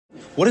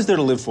What is there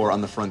to live for on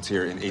the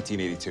frontier in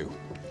 1882?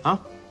 Huh?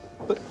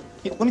 But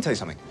let me tell you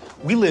something.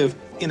 We live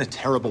in a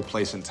terrible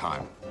place and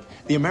time.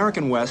 The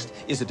American West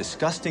is a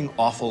disgusting,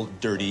 awful,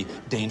 dirty,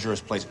 dangerous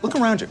place. Look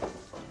around you.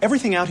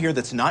 Everything out here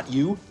that's not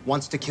you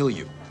wants to kill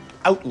you.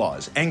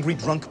 Outlaws, angry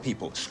drunk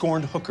people,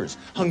 scorned hookers,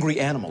 hungry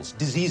animals,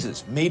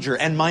 diseases, major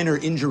and minor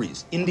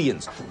injuries,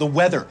 Indians, the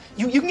weather.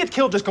 You can get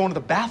killed just going to the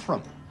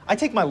bathroom. I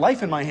take my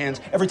life in my hands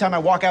every time I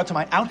walk out to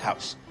my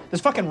outhouse.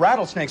 There's fucking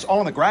rattlesnakes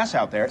all in the grass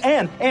out there.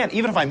 And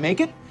even if I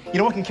make it, you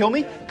know what can kill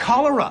me?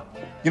 Cholera.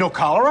 You know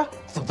cholera?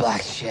 The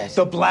black shit.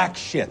 The black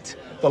shit.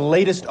 The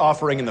latest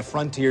offering in the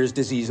Frontier's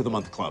Disease of the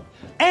Month Club.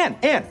 And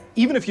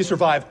even if you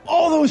survive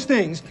all those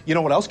things, you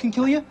know what else can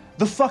kill you?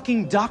 The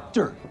fucking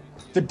doctor.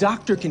 The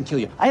doctor can kill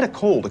you. I had a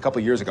cold a couple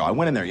years ago. I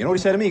went in there. You know what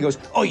he said to me? He goes,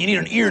 oh, you need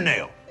an ear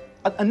nail.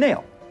 A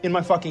nail in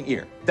my fucking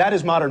ear. That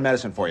is modern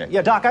medicine for you.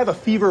 Yeah, doc, I have a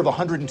fever of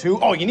 102.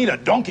 Oh, you need a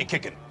donkey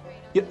kicking.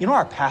 You know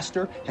our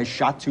pastor has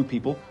shot 2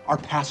 people? Our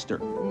pastor.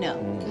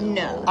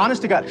 No.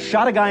 Honest to God,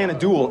 shot a guy in a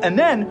duel and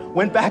then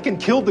went back and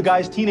killed the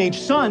guy's teenage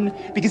son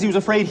because he was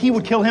afraid he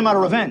would kill him out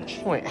of revenge.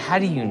 Wait, how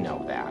do you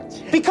know that?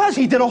 Because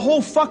he did a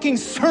whole fucking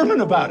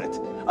sermon about it.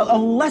 A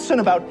lesson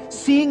about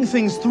seeing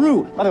things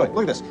through. By the way,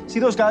 look at this. See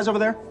those guys over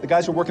there? The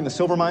guys who work in the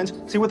silver mines?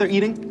 See what they're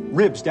eating?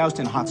 Ribs doused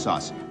in hot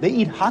sauce. They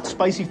eat hot,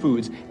 spicy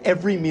foods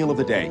every meal of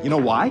the day. You know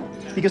why?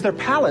 Because their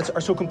palates are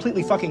so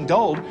completely fucking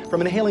dulled from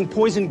inhaling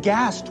poison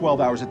gas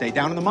 12 hours a day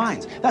down in the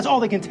mines. That's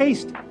all they can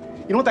taste.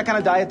 You know what that kind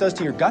of diet does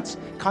to your guts?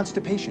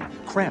 Constipation,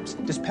 cramps,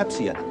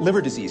 dyspepsia,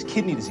 liver disease,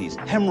 kidney disease,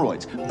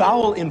 hemorrhoids,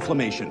 bowel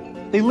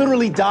inflammation. They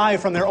literally die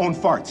from their own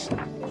farts.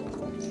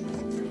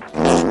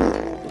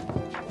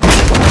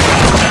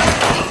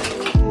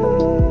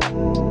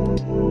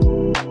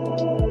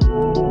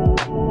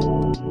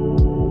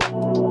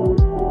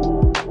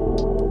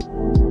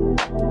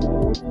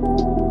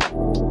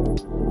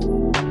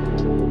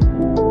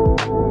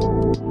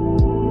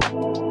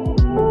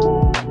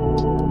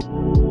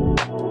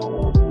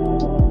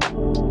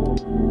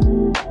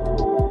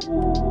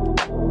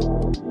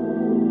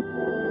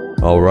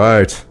 All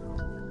right,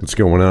 what's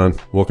going on?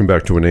 Welcome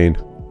back to Inane.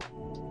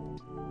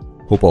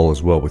 Hope all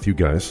is well with you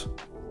guys.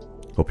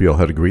 Hope you all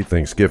had a great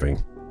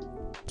Thanksgiving.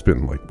 It's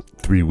been like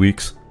 3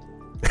 weeks.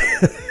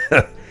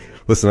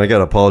 Listen, I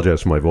gotta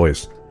apologize for my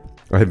voice.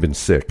 I have been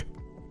sick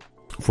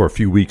for a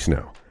few weeks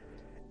now,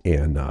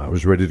 and I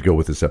was ready to go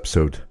with this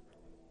episode.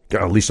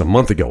 God, at least a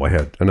month ago, I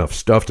had enough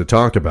stuff to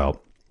talk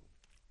about,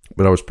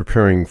 but I was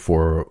preparing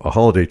for a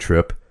holiday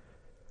trip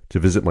to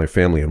visit my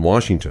family in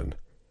Washington.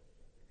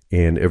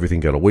 And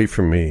everything got away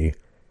from me,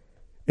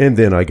 and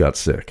then I got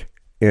sick.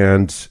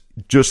 And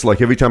just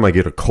like every time I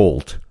get a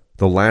cold,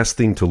 the last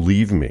thing to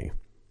leave me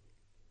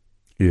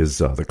is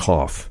the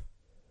cough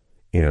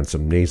and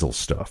some nasal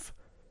stuff.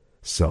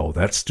 So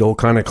that's still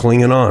kind of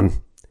clinging on,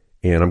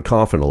 and I'm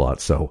coughing a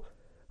lot, so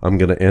I'm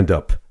going to end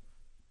up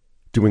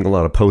doing a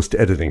lot of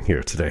post-editing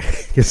here today,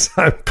 because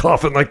I'm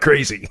coughing like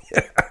crazy.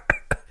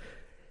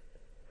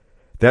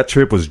 That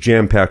trip was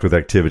jam-packed with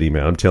activity,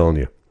 man, I'm telling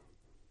you.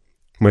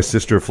 My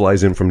sister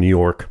flies in from New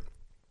York.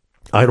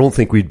 I don't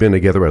think we'd been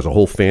together as a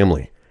whole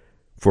family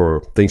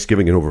for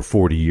Thanksgiving in over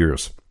 40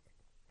 years.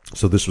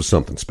 So this was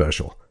something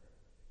special.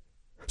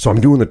 So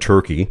I'm doing the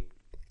turkey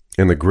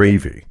and the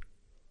gravy.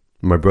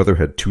 My brother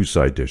had 2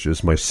 side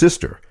dishes. My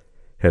sister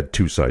had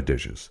 2 side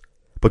dishes.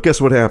 But guess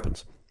what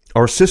happens?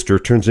 Our sister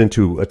turns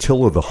into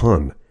Attila the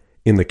Hun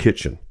in the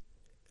kitchen.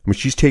 I mean,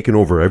 she's taken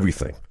over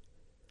everything.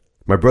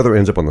 My brother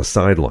ends up on the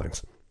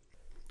sidelines.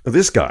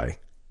 This guy,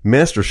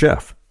 master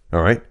chef,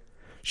 all right?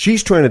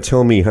 She's trying to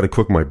tell me how to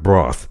cook my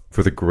broth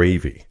for the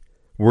gravy.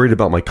 Worried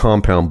about my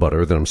compound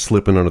butter that I'm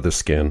slipping under the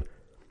skin.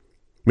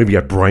 Maybe I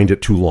brined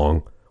it too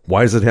long.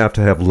 Why does it have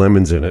to have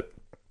lemons in it?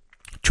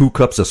 2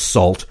 cups of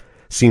salt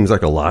seems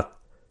like a lot.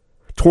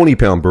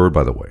 20-pound bird,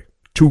 by the way.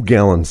 2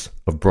 gallons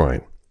of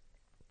brine.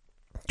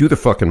 Do the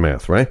fucking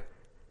math, right?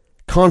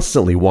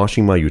 Constantly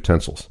washing my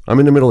utensils. I'm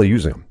in the middle of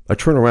using them. I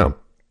turn around.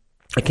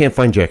 I can't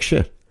find jack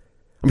shit.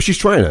 I mean, she's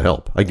trying to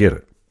help. I get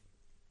it.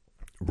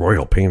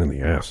 Royal pain in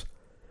the ass.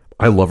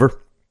 I love her,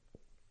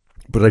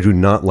 but I do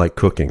not like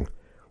cooking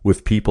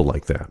with people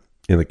like that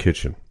in the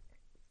kitchen.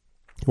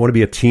 I want to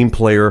be a team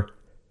player,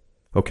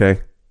 okay?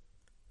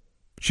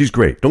 She's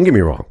great, don't get me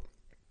wrong.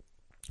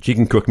 She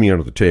can cook me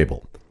under the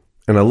table,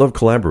 and I love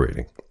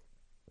collaborating.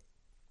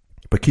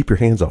 But keep your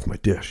hands off my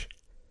dish.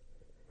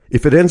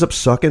 If it ends up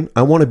sucking,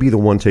 I want to be the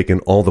one taking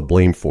all the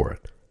blame for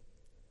it.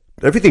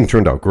 Everything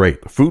turned out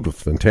great. The food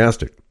was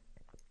fantastic.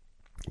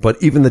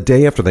 But even the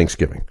day after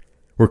Thanksgiving,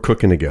 we're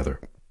cooking together.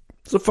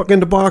 It's a fucking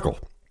debacle.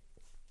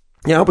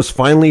 Yeah, I was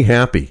finally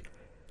happy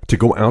to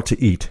go out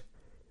to eat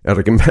at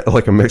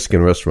a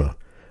Mexican restaurant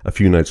a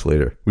few nights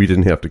later. We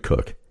didn't have to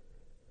cook.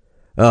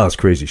 Oh, it's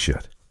crazy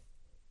shit.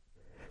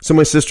 So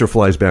my sister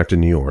flies back to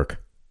New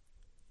York,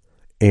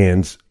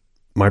 and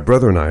my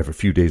brother and I have a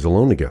few days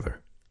alone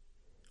together.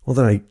 Well,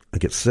 then I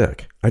get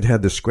sick. I'd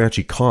had this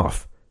scratchy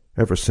cough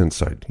ever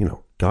since I'd,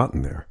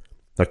 gotten there.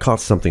 I caught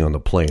something on the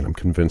plane. I'm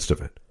convinced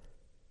of it.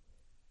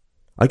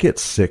 I get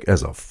sick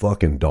as a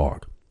fucking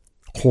dog.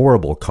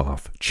 Horrible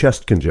cough,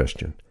 chest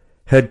congestion,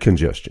 head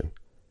congestion.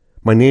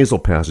 My nasal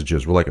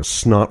passages were like a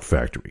snot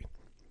factory.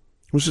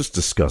 It was just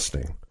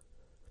disgusting.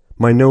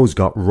 My nose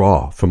got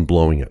raw from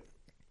blowing it.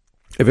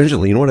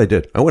 Eventually, you know what I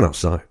did? I went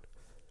outside.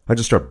 I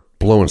just started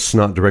blowing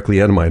snot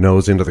directly out of my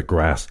nose into the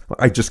grass.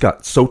 I just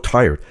got so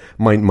tired.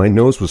 My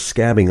nose was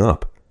scabbing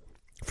up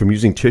from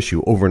using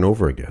tissue over and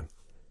over again.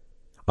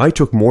 I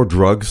took more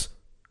drugs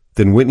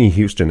than Whitney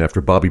Houston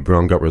after Bobby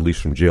Brown got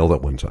released from jail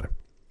that one time.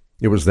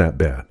 It was that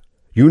bad.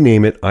 You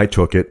name it, I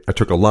took it. I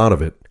took a lot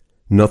of it.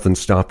 Nothing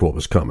stopped what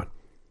was coming.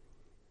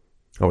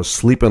 I was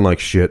sleeping like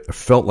shit. I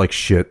felt like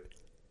shit.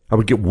 I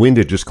would get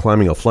winded just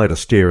climbing a flight of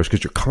stairs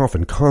because you're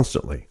coughing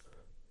constantly.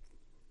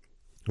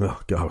 Oh,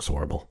 God, it was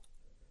horrible.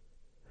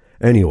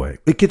 Anyway,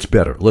 it gets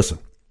better. Listen,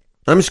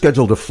 I'm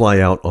scheduled to fly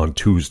out on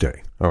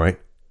Tuesday, all right?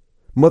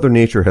 Mother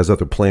Nature has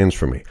other plans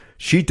for me.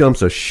 She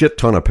dumps a shit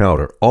ton of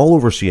powder all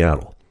over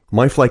Seattle.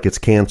 My flight gets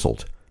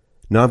canceled.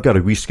 Now I've got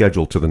to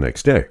reschedule to the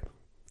next day.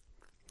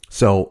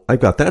 So I've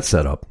got that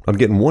set up. I'm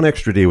getting one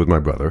extra day with my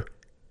brother,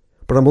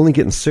 but I'm only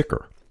getting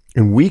sicker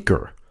and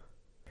weaker.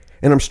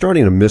 And I'm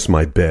starting to miss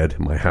my bed,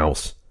 my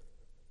house.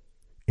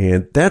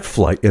 And that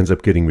flight ends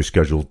up getting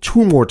rescheduled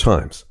 2 more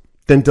times,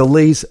 then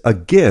delays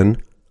again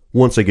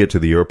once I get to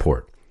the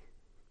airport.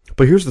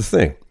 But here's the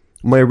thing.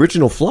 My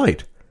original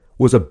flight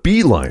was a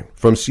beeline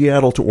from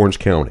Seattle to Orange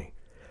County.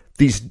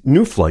 These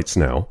new flights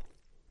now,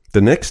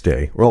 the next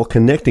day, are all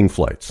connecting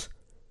flights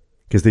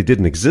because they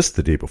didn't exist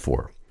the day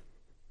before.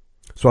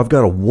 So I've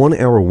got a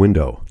 1-hour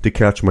window to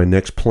catch my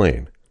next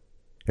plane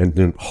and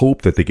then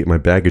hope that they get my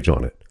baggage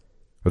on it,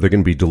 or they're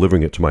going to be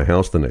delivering it to my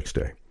house the next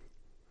day.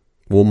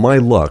 Well, my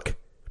luck,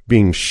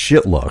 being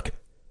shit luck,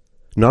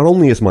 not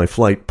only is my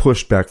flight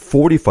pushed back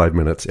 45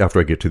 minutes after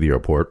I get to the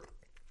airport,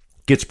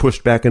 gets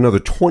pushed back another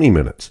 20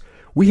 minutes.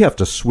 We have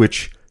to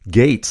switch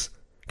gates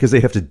because they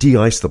have to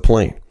de-ice the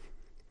plane.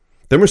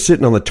 Then we're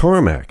sitting on the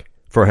tarmac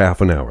for half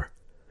an hour.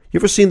 You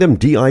ever seen them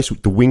de-ice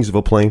the wings of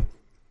a plane?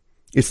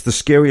 It's the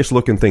scariest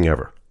looking thing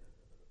ever.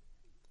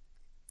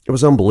 It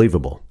was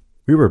unbelievable.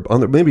 We were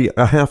on maybe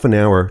a half an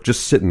hour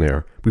just sitting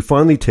there. We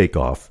finally take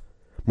off.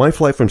 My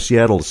flight from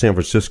Seattle to San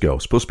Francisco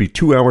is supposed to be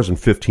 2 hours and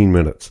 15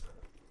 minutes.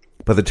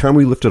 By the time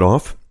we lifted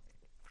off,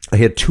 I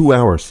had 2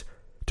 hours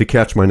to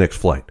catch my next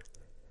flight.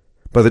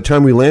 By the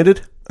time we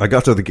landed, I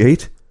got to the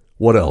gate.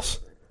 What else?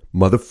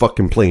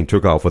 Motherfucking plane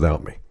took off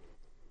without me.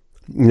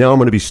 Now I'm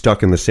going to be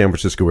stuck in the San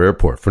Francisco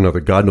airport for another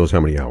God knows how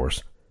many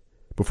hours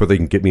before they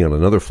can get me on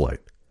another flight.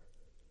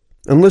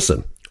 And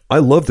listen, I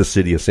love the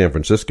city of San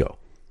Francisco,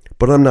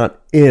 but I'm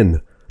not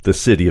in the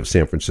city of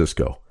San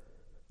Francisco.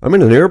 I'm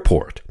in an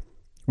airport.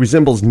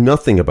 Resembles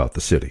nothing about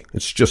the city.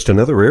 It's just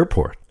another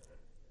airport.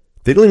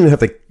 They don't even have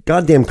the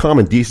goddamn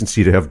common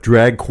decency to have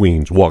drag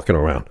queens walking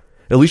around.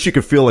 At least you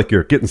could feel like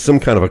you're getting some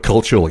kind of a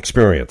cultural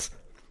experience.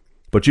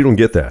 But you don't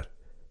get that.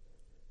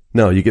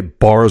 No, you get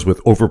bars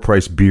with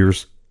overpriced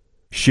beers,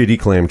 shitty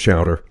clam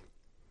chowder,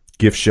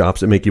 gift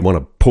shops that make you want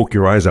to poke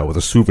your eyes out with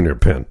a souvenir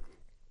pen.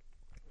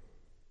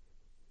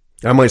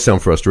 I might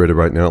sound frustrated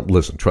right now.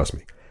 Listen, trust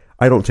me.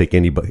 I don't take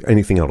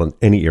anything out on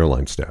any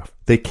airline staff.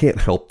 They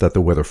can't help that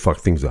the weather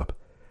fucked things up.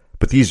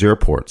 But these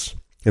airports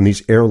and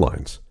these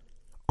airlines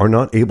are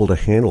not able to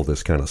handle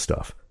this kind of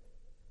stuff.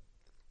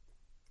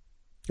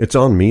 It's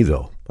on me,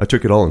 though. I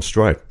took it all in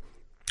stride.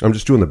 I'm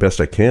just doing the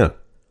best I can,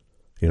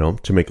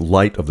 to make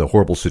light of the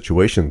horrible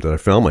situation that I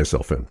found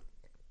myself in.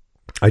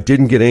 I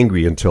didn't get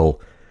angry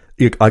until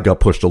I got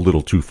pushed a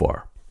little too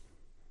far.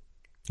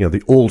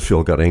 The old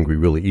Phil got angry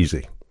really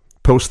easy.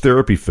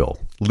 Post-therapy Phil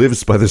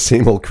lives by the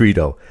same old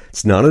credo.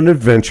 It's not an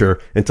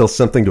adventure until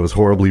something goes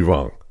horribly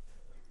wrong.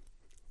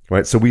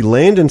 Right, so we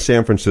land in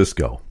San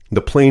Francisco.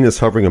 The plane is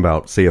hovering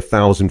about, say,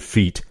 1,000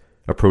 feet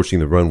approaching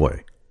the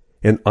runway.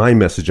 An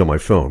iMessage on my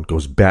phone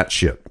goes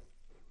batshit.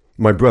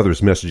 My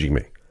brother's messaging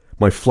me.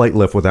 My flight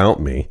left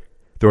without me.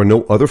 There are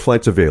no other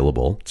flights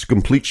available. It's a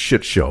complete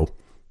shit show.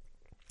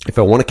 If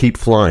I want to keep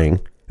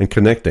flying and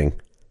connecting,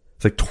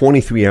 it's like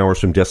 23 hours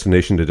from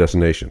destination to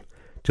destination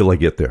till I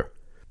get there.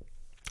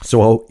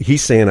 So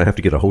he's saying I have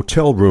to get a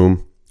hotel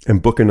room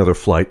and book another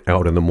flight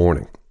out in the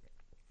morning.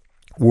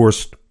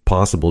 Worst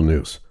possible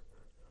news.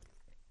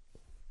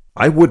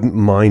 I wouldn't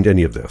mind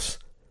any of this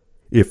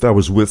if I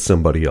was with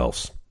somebody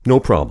else. No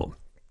problem.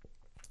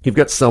 You've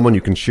got someone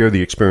you can share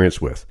the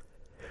experience with.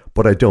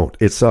 But I don't.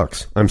 It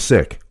sucks. I'm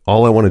sick.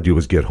 All I want to do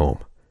is get home.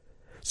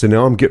 So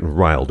now I'm getting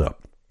riled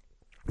up.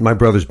 My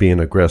brother's being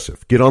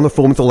aggressive. Get on the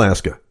phone with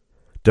Alaska.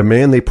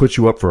 Demand they put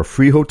you up for a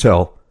free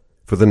hotel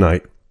for the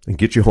night and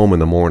get you home in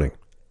the morning.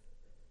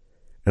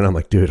 And I'm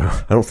like, dude,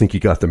 I don't think you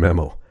got the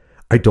memo.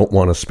 I don't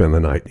want to spend the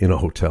night in a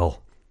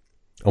hotel.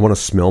 I want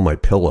to smell my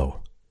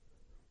pillow,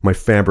 my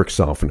fabric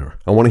softener.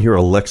 I want to hear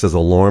Alexa's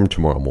alarm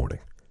tomorrow morning.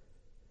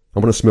 I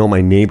want to smell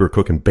my neighbor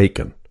cooking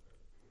bacon.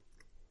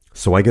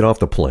 So I get off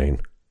the plane.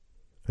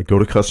 I go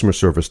to customer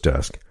service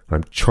desk.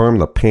 I'm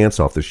charmed the pants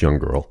off this young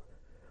girl.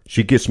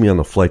 She gets me on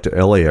the flight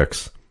to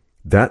LAX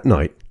that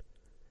night,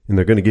 and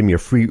they're going to give me a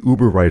free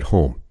Uber ride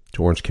home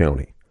to Orange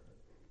County.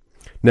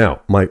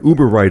 Now, my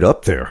Uber ride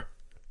up there,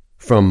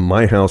 from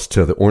my house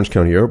to the Orange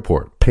County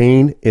Airport.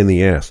 Pain in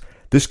the ass.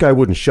 This guy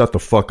wouldn't shut the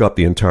fuck up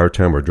the entire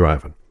time we're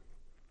driving.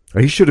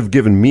 He should have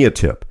given me a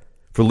tip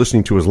for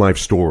listening to his life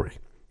story.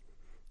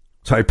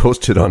 So I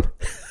posted on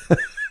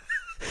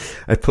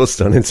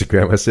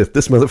Instagram. I said, if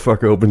this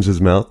motherfucker opens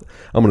his mouth,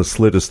 I'm going to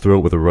slit his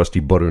throat with a rusty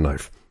butter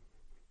knife.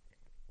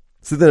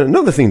 So then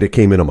another thing that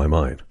came into my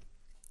mind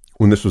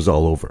when this was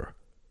all over.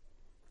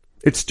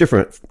 It's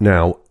different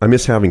now. I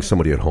miss having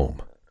somebody at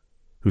home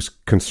who's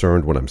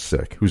concerned when I'm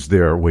sick, who's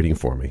there waiting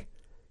for me,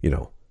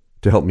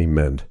 to help me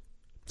mend.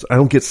 So I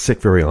don't get sick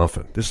very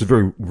often. This is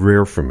very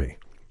rare for me.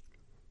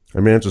 I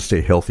managed to stay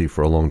healthy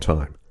for a long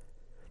time.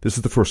 This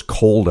is the first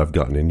cold I've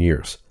gotten in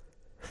years.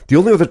 The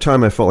only other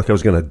time I felt like I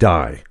was going to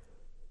die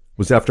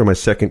was after my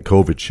second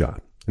COVID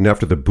shot and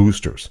after the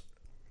boosters.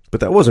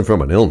 But that wasn't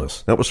from an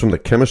illness. That was from the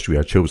chemistry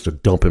I chose to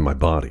dump in my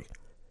body.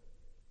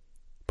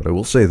 But I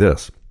will say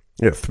this.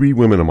 I have 3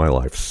 women in my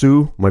life.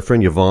 Sue, my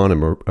friend Yvonne,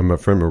 and my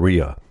friend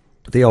Maria.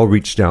 They all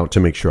reached out to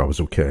make sure I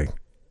was okay.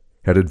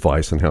 Had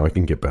advice on how I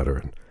can get better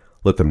and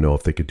let them know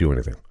if they could do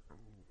anything.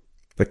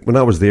 Like when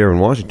I was there in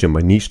Washington,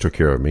 my niece took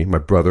care of me, my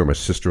brother, my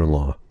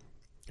sister-in-law.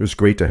 It was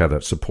great to have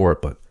that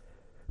support, but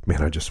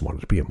man, I just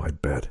wanted to be in my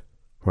bed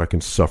where I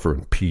can suffer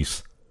in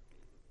peace.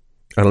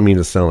 I don't mean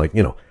to sound like,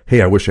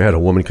 hey, I wish I had a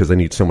woman because I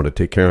need someone to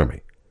take care of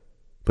me.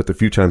 But the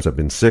few times I've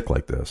been sick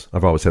like this,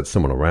 I've always had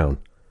someone around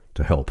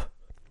to help.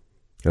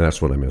 And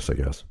that's what I miss, I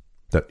guess.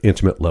 That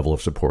intimate level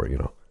of support,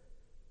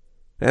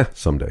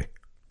 someday.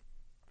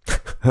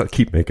 I'll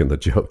keep making the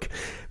joke.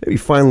 Maybe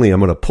finally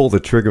I'm going to pull the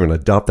trigger and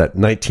adopt that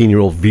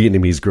 19-year-old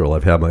Vietnamese girl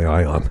I've had my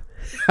eye on.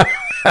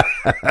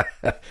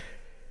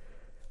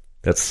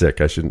 That's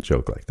sick. I shouldn't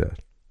joke like that.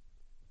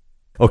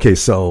 Okay,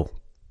 so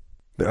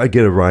I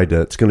get a ride.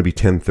 It's going to be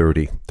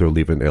 10:30. They're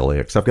leaving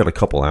LAX. I've got a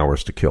couple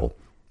hours to kill.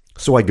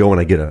 So I go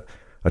and I get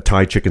a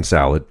Thai chicken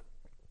salad.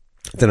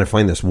 Then I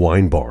find this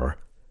wine bar.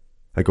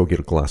 I go get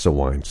a glass of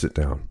wine, sit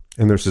down.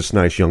 And there's this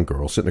nice young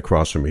girl sitting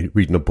across from me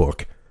reading a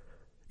book,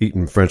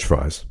 eating French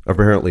fries.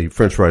 Apparently,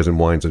 French fries and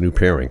wine's a new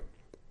pairing.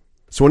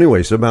 So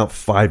anyway, so about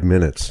 5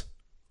 minutes,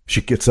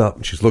 she gets up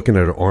and she's looking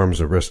at her arms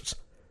and wrists.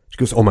 She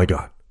goes, oh my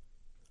God.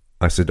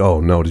 I said, oh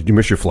no, did you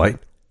miss your flight?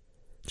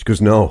 She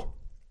goes, no.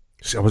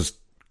 I was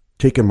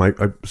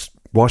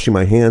washing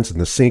my hands in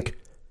the sink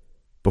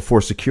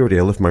before security.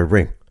 I left my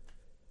ring.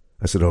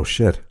 I said, oh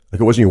shit.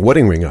 Like it wasn't your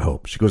wedding ring, I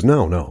hope. She goes,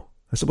 no.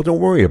 I said, well, don't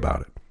worry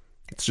about it.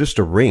 It's just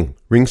a ring.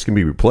 Rings can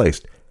be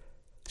replaced.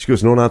 She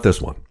goes, no, not this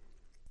one.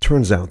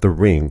 Turns out the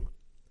ring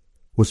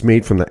was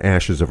made from the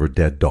ashes of her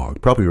dead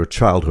dog, probably her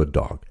childhood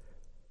dog.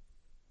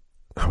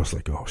 I was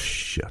like, oh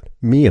shit.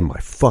 Me and my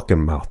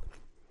fucking mouth.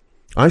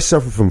 I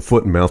suffer from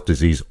foot and mouth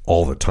disease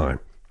all the time.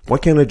 Why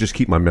can't I just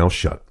keep my mouth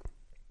shut?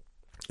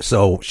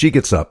 So she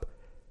gets up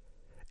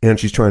and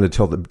she's trying to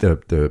tell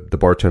the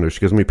bartender, she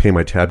goes, let me pay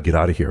my tab, get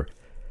out of here.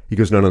 He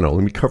goes, no,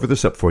 let me cover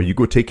this up for you. You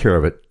go take care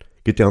of it.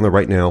 Get down there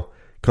right now.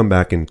 Come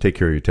back and take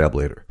care of your tab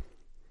later.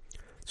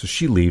 So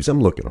she leaves. I'm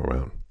looking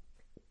around.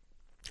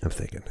 I'm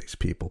thinking these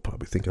people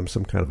probably think I'm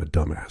some kind of a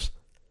dumbass.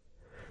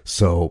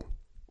 So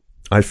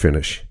I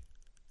finish.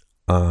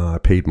 I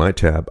paid my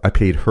tab. I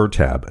paid her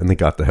tab and they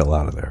got the hell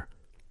out of there.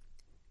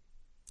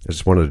 I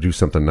just wanted to do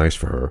something nice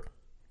for her.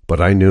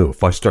 But I knew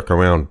if I stuck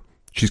around,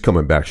 she's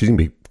coming back. She's going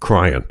to be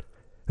crying.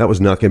 That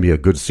was not going to be a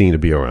good scene to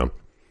be around.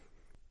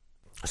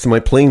 So my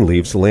plane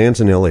leaves,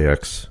 lands in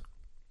LAX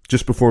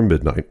just before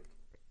midnight.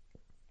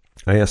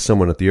 I asked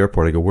someone at the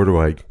airport, I go, where do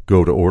I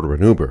go to order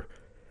an Uber?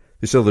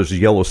 They said, there's a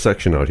yellow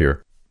section out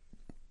here.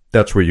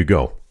 That's where you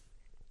go.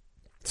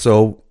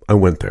 So I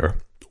went there,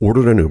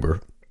 ordered an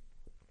Uber.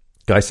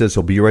 Guy says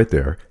he'll be right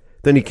there.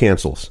 Then he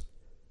cancels.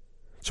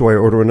 So I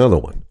order another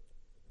one.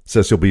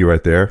 Says he'll be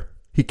right there.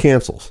 He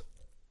cancels.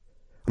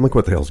 I'm like,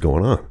 what the hell's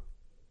going on?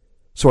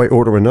 So I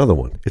order another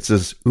one. It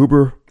says,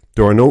 Uber,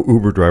 there are no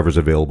Uber drivers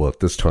available at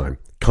this time.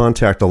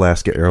 Contact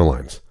Alaska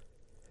Airlines.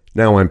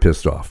 Now I'm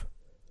pissed off.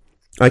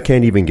 I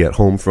can't even get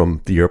home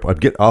from the airport.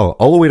 I'd get all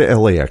the way to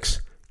LAX.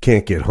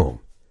 Can't get home.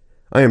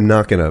 I am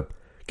not going to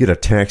get a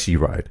taxi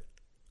ride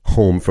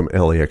home from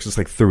LAX. It's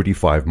like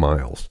 35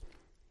 miles.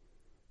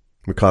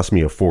 It cost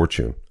me a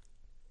fortune.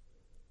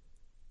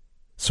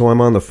 So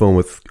I'm on the phone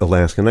with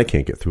Alaska and I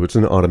can't get through. It's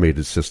an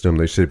automated system.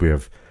 They said we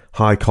have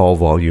high call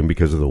volume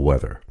because of the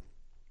weather.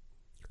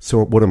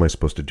 So what am I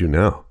supposed to do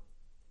now?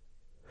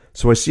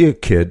 So I see a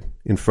kid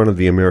in front of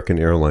the American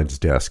Airlines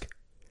desk.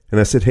 And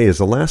I said, hey, does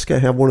Alaska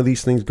have one of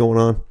these things going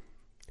on? And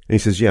he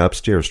says, yeah,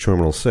 upstairs,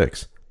 Terminal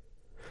 6.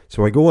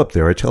 So I go up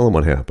there. I tell him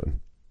what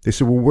happened. They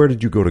said, well, where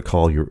did you go to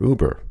call your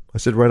Uber? I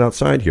said, right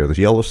outside here, the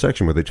yellow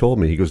section where they told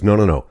me. He goes,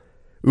 no.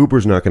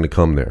 Uber's not going to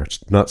come there.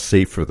 It's not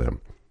safe for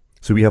them.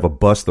 So we have a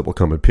bus that will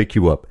come and pick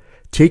you up,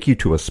 take you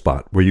to a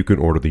spot where you can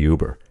order the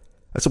Uber.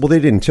 I said, well, they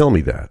didn't tell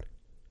me that.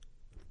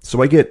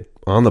 So I get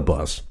on the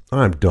bus.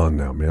 I'm done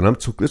now, man.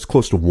 It's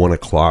close to 1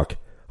 o'clock.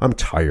 I'm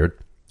tired.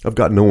 I've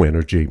got no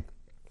energy.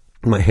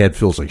 My head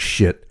feels like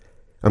shit.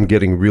 I'm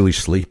getting really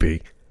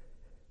sleepy.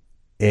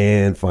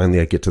 And finally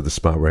I get to the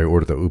spot where I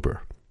order the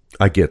Uber.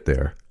 I get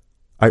there.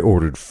 I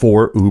ordered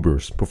 4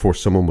 Ubers before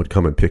someone would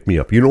come and pick me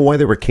up. You know why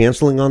they were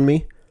canceling on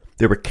me?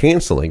 They were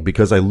canceling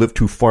because I lived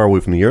too far away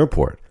from the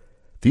airport.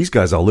 These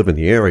guys all live in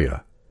the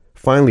area.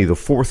 Finally, the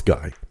 4th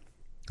guy,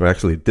 or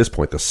actually at this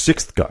point, the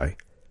 6th guy,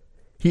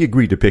 he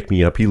agreed to pick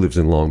me up. He lives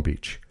in Long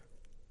Beach.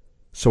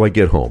 So I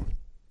get home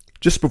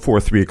just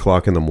before 3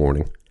 o'clock in the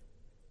morning,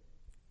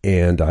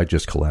 and I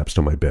just collapsed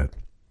on my bed.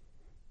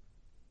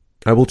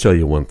 I will tell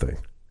you one thing.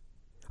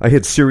 I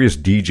had serious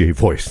DJ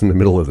voice in the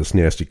middle of this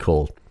nasty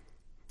cold.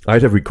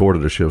 I'd have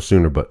recorded a show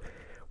sooner, but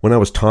when I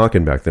was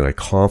talking back then, I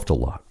coughed a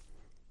lot.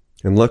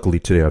 And luckily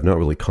today, I've not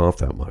really coughed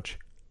that much.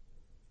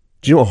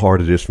 Do you know how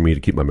hard it is for me to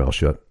keep my mouth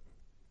shut?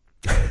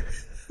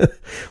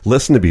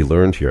 Lesson to be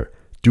learned here.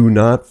 Do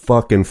not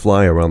fucking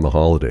fly around the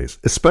holidays,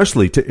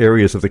 especially to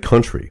areas of the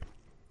country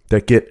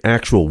that get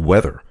actual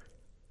weather.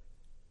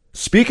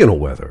 Speaking of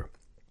weather,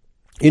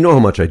 you know how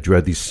much I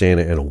dread these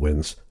Santa Ana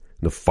winds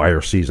in the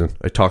fire season.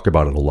 I talk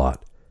about it a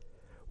lot.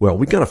 Well,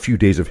 we got a few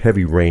days of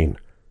heavy rain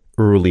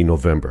early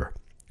November.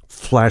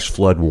 Flash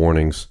flood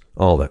warnings,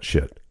 all that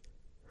shit.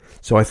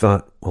 So I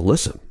thought, well,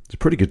 listen, there's a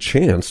pretty good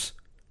chance,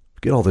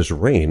 get all this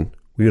rain,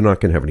 we're not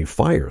going to have any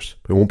fires.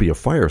 It won't be a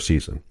fire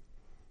season.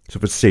 So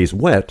if it stays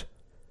wet,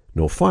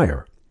 no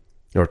fire.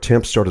 Our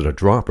temps started to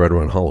drop right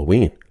around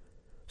Halloween.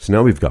 So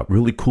now we've got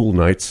really cool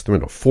nights. They're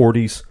in the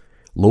 40s,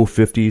 low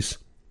 50s.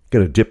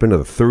 Going to dip into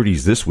the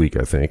 30s this week,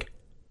 I think.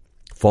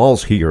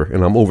 Fall's here,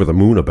 and I'm over the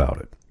moon about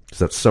it, because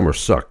that summer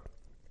sucked.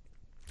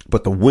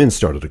 But the wind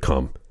started to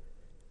come.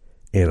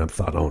 And I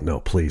thought, oh no,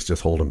 please,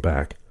 just hold them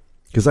back.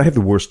 Because I have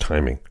the worst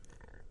timing.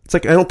 It's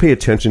like I don't pay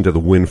attention to the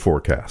wind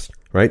forecast,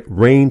 right?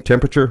 Rain,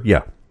 temperature,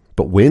 yeah.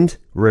 But wind,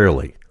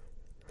 rarely.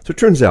 So it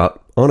turns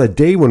out, on a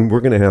day when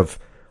we're going to have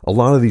a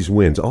lot of these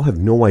winds, I'll have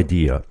no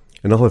idea,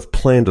 and I'll have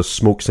planned to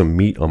smoke some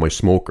meat on my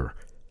smoker.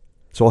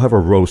 So I'll have a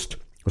roast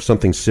or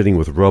something sitting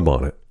with rub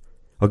on it.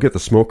 I'll get the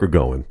smoker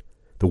going.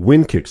 The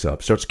wind kicks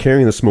up, starts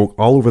carrying the smoke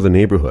all over the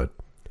neighborhood.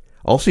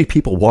 I'll see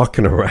people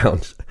walking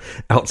around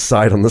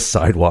outside on the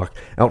sidewalk,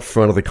 out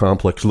front of the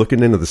complex,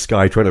 looking into the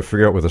sky, trying to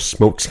figure out where the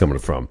smoke's coming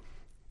from.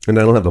 And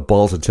I don't have the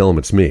balls to tell them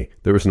it's me.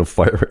 There is no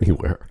fire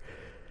anywhere.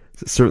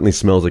 It certainly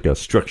smells like a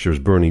structure is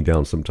burning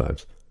down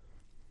sometimes.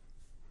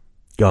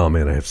 Oh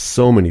man, I have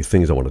so many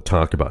things I want to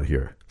talk about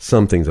here.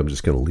 Some things I'm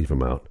just going to leave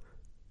them out.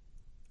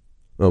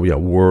 Oh yeah,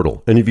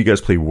 Wordle. Any of you guys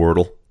play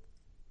Wordle?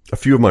 A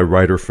few of my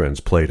writer friends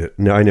played it.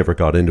 I never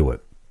got into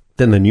it.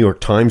 Then the New York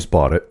Times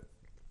bought it.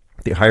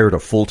 They hired a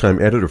full-time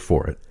editor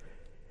for it.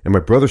 And my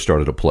brother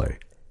started to play.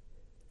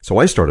 So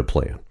I started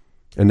playing.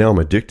 And now I'm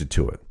addicted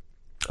to it.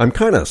 I'm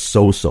kind of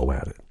so-so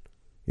at it.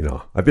 You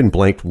know, I've been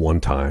blanked one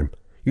time.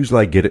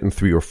 Usually I get it in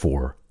 3 or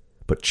 4.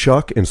 But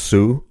Chuck and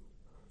Sue,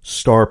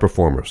 star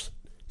performers.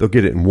 They'll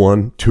get it in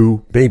 1,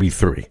 2, maybe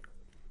 3.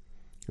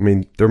 I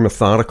mean, they're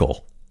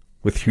methodical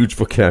with huge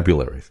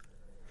vocabularies.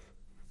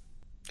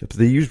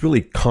 They use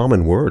really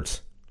common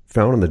words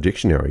found in the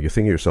dictionary. You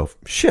think to yourself,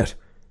 shit,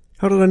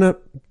 how did I not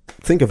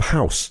think of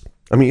house?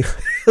 I mean,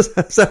 how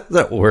does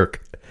that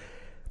work?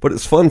 But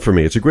it's fun for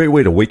me. It's a great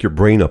way to wake your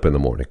brain up in the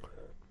morning.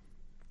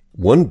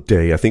 One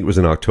day, I think it was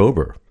in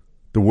October,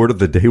 the word of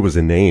the day was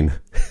inane.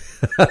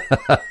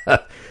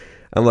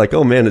 I'm like,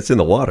 oh man, it's in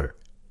the water.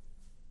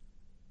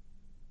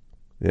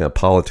 Yeah,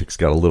 politics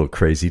got a little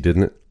crazy,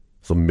 didn't it?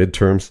 Some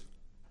midterms.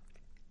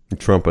 And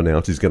Trump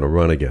announced he's going to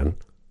run again.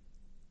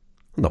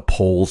 And the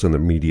polls and the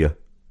media,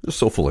 they're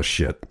so full of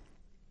shit.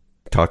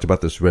 Talked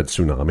about this red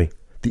tsunami.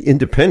 The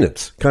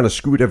independents kind of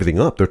screwed everything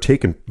up. They're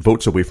taking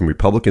votes away from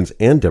Republicans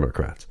and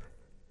Democrats.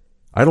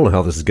 I don't know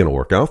how this is going to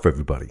work out for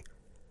everybody.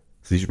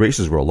 These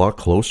races were a lot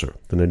closer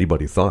than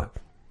anybody thought.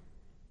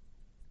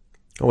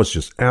 I was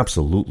just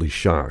absolutely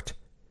shocked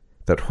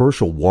that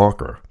Herschel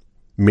Walker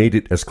made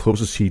it as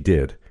close as he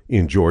did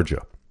in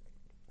Georgia.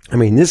 I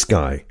mean, this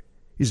guy,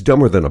 he's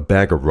dumber than a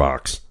bag of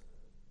rocks.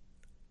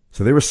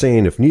 So they were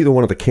saying if neither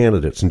one of the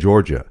candidates in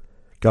Georgia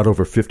got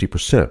over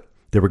 50%,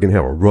 they were going to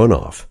have a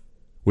runoff,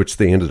 which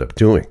they ended up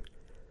doing.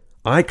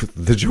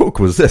 The joke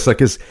was this, like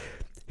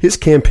his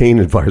campaign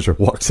advisor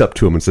walks up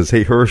to him and says,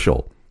 hey,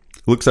 Herschel,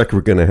 looks like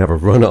we're going to have a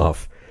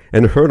runoff.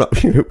 And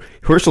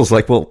Herschel's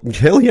like, well,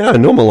 hell yeah, I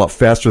know I'm a lot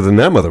faster than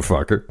that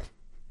motherfucker.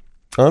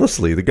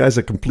 Honestly, the guy's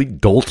a complete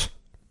dolt.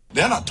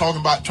 They're not talking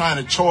about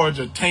trying to charge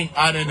a tank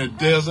out in the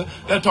desert.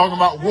 They're talking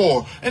about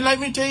war. And let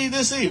me tell you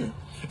this here.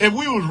 If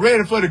we was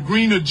ready for the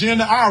green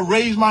agenda, I'll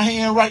raise my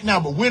hand right now,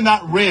 but we're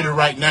not ready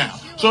right now.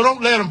 So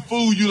don't let them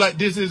fool you like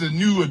this is a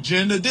new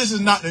agenda. This is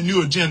not the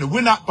new agenda.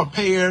 We're not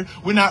prepared.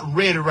 We're not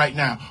ready right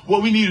now.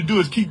 What we need to do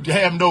is keep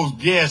having those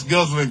gas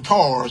guzzling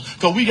cars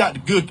because we got the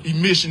good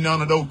emission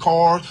under those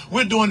cars.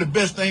 We're doing the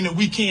best thing that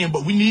we can,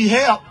 but we need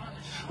help.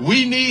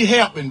 We need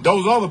help, and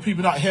those other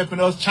people not helping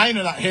us.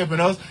 China not helping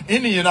us.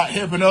 India not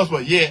helping us,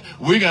 but yet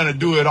we're going to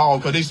do it all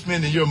because they're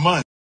spending your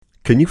money.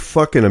 Can you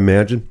fucking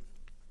imagine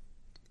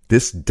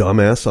this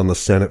dumbass on the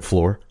Senate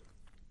floor?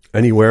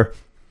 Anywhere?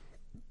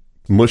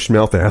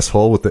 Mush-mouth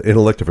asshole with the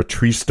intellect of a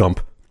tree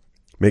stump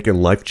making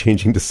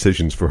life-changing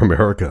decisions for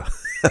America.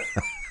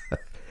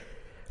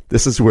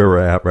 This is where we're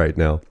at right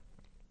now.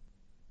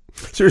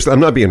 Seriously, I'm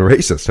not being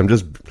racist.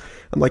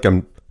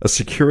 I'm a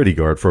security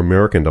guard for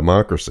American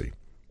democracy.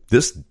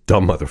 This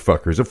dumb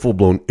motherfucker is a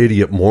full-blown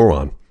idiot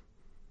moron.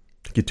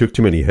 I think he took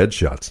too many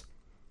headshots.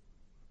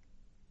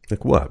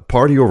 Like what?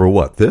 Party over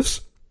what?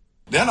 This?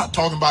 They're not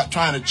talking about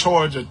trying to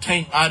charge a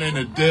tank out in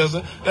the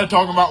desert. They're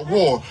talking about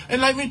war.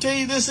 And let me tell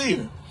you this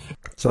here.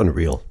 It's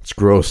unreal. It's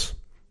gross.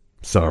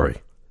 Sorry.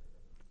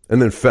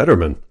 And then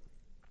Fetterman.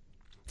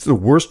 He's the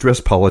worst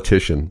dressed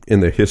politician in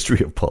the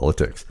history of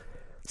politics.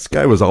 This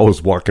guy was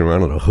always walking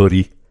around in a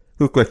hoodie.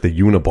 Looked like the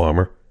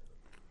Unabomber.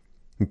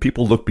 And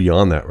people look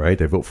beyond that, right?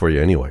 They vote for you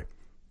anyway.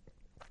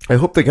 I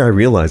hope the guy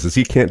realizes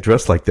he can't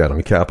dress like that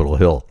on Capitol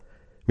Hill.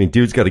 I mean,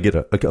 dude's got to get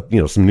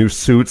some new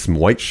suits, some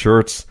white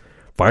shirts,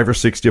 5 or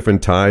 6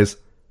 different ties,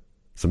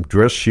 some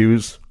dress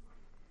shoes,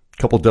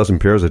 a couple dozen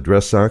pairs of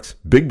dress socks.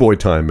 Big boy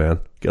time, man.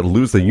 Got to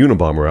lose the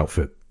Unabomber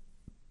outfit.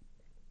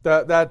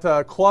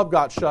 That club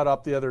got shut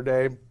up the other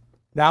day.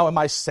 Now, am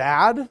I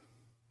sad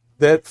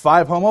that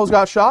 5 homos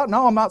got shot?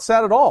 No, I'm not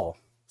sad at all.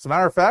 As a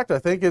matter of fact, I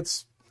think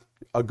it's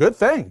a good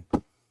thing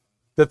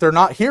that they're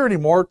not here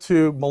anymore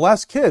to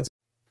molest kids.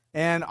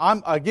 And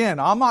I'm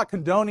not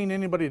condoning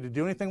anybody to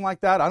do anything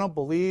like that. I don't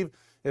believe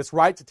it's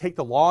right to take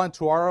the law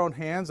into our own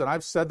hands, and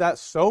I've said that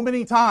so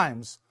many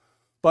times.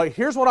 But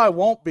here's what I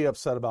won't be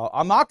upset about.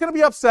 I'm not going to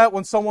be upset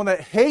when someone that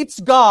hates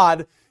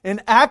God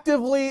and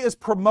actively is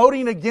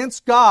promoting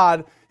against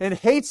God and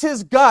hates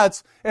his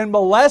guts and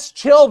molests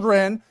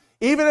children,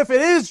 even if it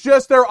is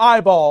just their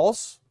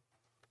eyeballs,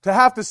 to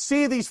have to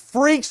see these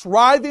freaks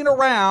writhing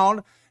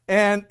around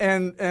and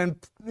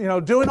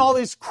doing all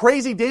these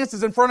crazy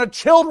dances in front of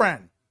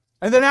children,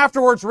 and then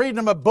afterwards reading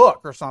them a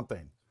book or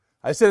something.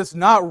 I said it's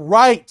not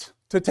right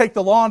to take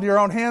the law into your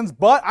own hands,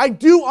 but I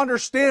do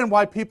understand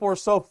why people are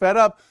so fed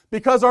up,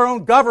 because our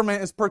own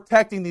government is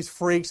protecting these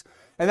freaks,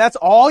 and that's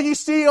all you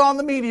see on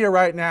the media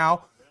right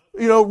now.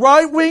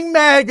 Right-wing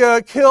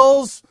MAGA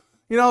kills,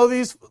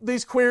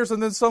 these queers,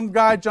 and then some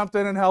guy jumped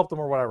in and helped them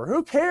or whatever.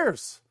 Who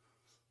cares?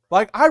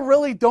 Like, I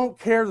really don't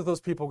care that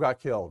those people got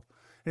killed.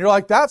 And you're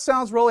like, that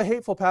sounds really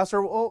hateful,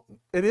 Pastor. Well,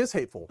 it is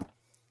hateful,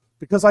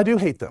 because I do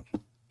hate them,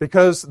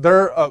 because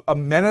they're a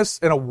menace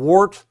and a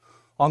wart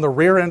on the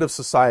rear end of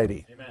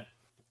society. Amen.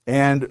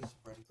 And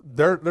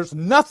there's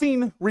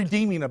nothing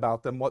redeeming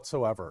about them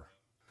whatsoever.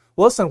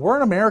 Listen, we're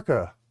in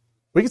America.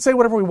 We can say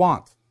whatever we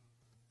want.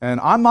 And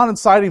I'm not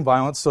inciting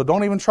violence, so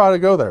don't even try to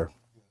go there.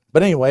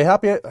 But anyway,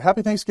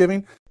 happy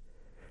Thanksgiving.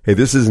 Hey,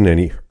 this isn't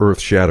any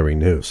earth-shattering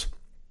news,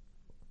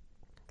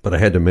 but I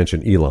had to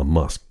mention Elon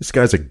Musk. This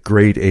guy's a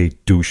grade A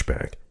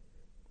douchebag.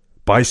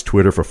 Buys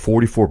Twitter for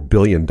 $44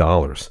 billion.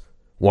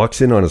 Walks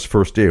in on his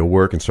first day of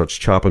work and starts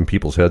chopping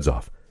people's heads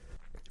off.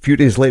 A few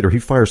days later, he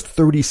fires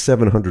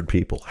 3,700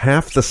 people,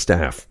 half the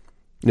staff.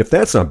 And if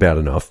that's not bad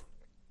enough,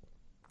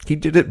 he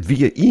did it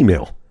via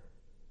email.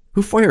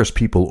 Who fires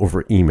people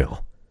over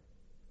email?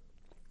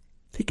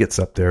 He gets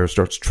up there,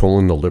 starts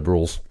trolling the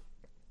liberals.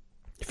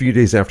 A few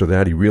days after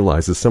that, he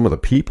realizes some of the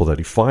people that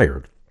he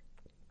fired,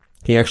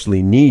 he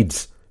actually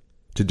needs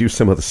to do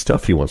some of the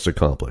stuff he wants to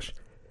accomplish.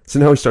 So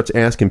now he starts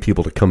asking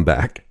people to come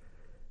back.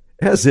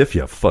 As if,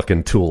 you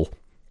fucking tool.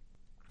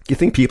 You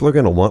think people are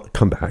going to want to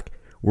come back,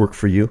 work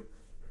for you,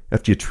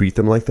 after you treat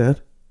them like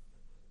that?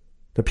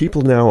 The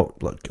people now,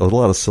 like a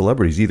lot of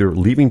celebrities, either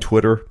leaving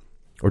Twitter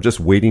or just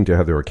waiting to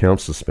have their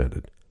accounts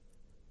suspended.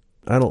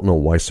 I don't know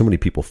why so many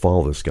people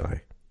follow this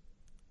guy.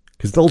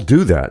 Because they'll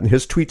do that, and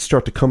his tweets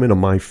start to come into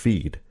my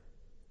feed.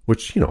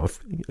 Which,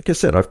 like I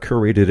said, I've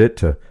curated it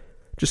to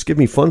just give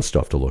me fun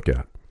stuff to look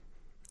at.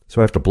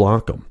 So I have to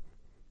block them.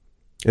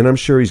 And I'm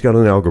sure he's got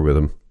an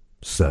algorithm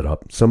set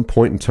up. Some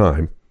point in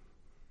time,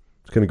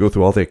 it's going to go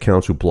through all the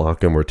accounts who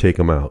block him or take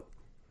him out.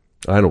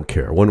 I don't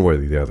care, one way or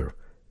the other.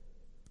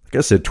 Like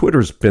I said,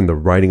 Twitter's been the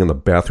writing on the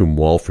bathroom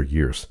wall for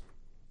years.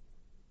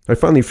 I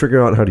finally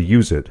figured out how to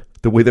use it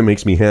the way that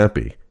makes me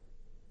happy.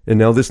 And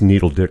now this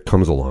needle dick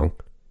comes along,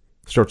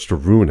 starts to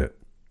ruin it.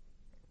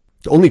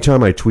 The only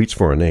time I tweet's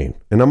for inane,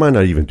 and I might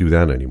not even do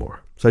that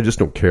anymore, so I just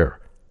don't care.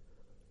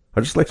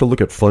 I just like to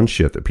look at fun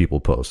shit that people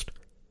post.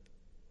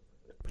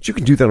 But you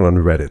can do that on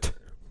Reddit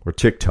or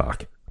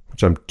TikTok,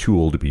 which I'm too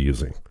old to be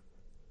using.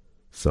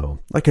 So,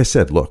 like I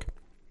said, look,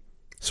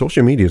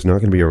 social media is not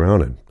going to be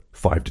around in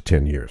 5 to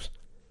 10 years.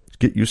 Just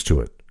get used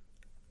to it.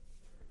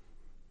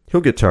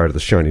 He'll get tired of the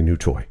shiny new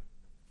toy.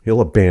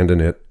 He'll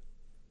abandon it.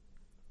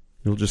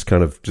 He'll just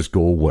kind of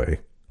go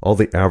away. All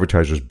the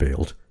advertisers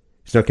bailed.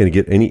 He's not going to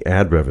get any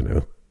ad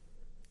revenue.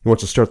 He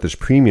wants to start this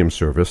premium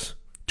service,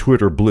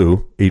 Twitter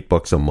Blue,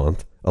 $8 a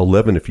month,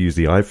 $11 if you use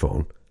the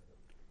iPhone.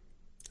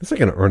 It's not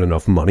going to earn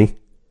enough money.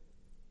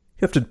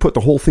 You have to put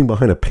the whole thing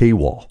behind a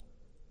paywall.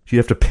 You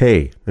have to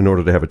pay in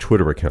order to have a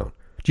Twitter account.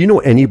 Do you know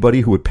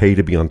anybody who would pay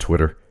to be on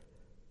Twitter?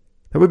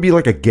 That would be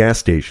like a gas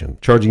station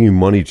charging you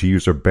money to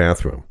use their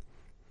bathroom.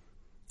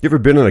 You ever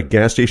been in a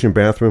gas station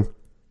bathroom?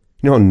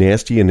 You know how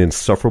nasty and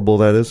insufferable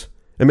that is?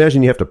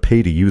 Imagine you have to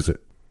pay to use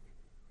it.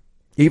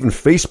 Even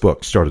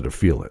Facebook started to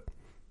feel it.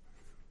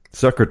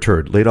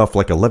 Zuckerturd laid off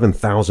like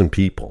 11,000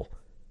 people.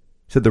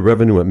 Said the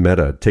revenue at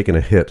Meta had taken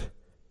a hit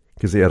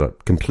because they had a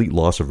complete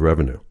loss of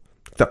revenue.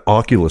 That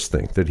Oculus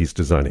thing that he's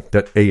designing,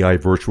 that AI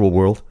virtual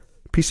world,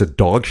 piece of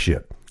dog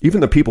shit.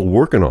 Even the people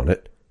working on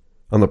it,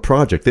 on the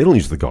project, they don't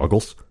use the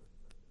goggles.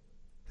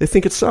 They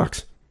think it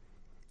sucks.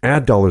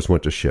 Ad dollars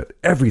went to shit.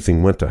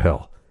 Everything went to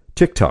hell.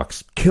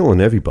 TikTok's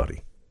killing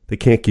everybody. They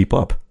can't keep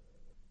up.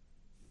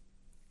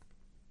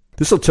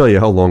 This will tell you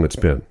how long it's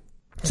been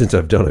since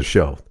I've done a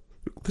show.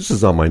 This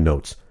is on my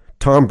notes.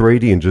 Tom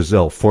Brady and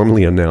Giselle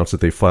formally announced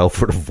that they filed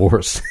for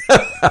divorce.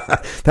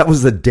 That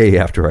was the day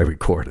after I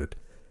recorded.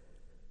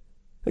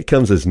 It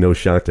comes as no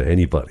shock to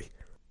anybody.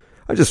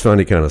 I just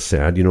found it kind of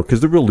sad,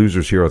 because the real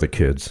losers here are the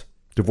kids.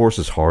 Divorce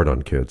is hard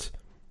on kids.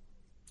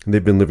 And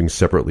they've been living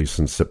separately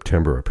since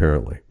September,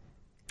 apparently.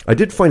 I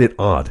did find it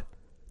odd,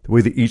 the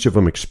way that each of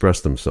them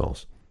expressed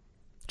themselves.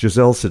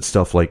 Giselle said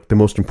stuff like, the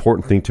most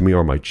important thing to me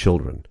are my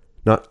children,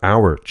 not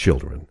our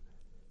children.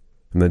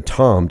 And then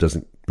Tom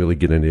doesn't really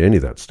get into any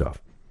of that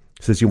stuff.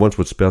 He says he wants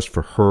what's best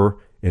for her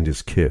and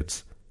his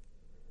kids.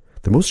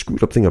 The most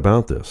screwed up thing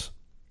about this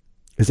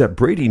is that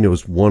Brady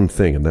knows one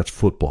thing, and that's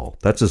football.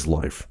 That's his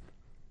life.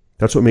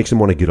 That's what makes him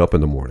want to get up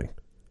in the morning.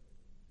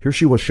 Here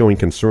she was showing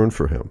concern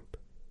for him,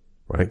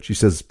 right? She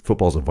says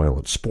football's a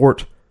violent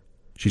sport.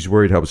 She's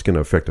worried how it's going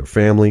to affect her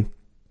family.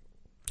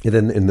 And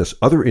then in this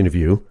other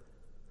interview,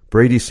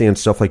 Brady's saying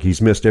stuff like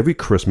he's missed every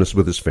Christmas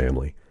with his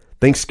family,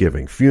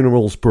 Thanksgiving,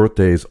 funerals,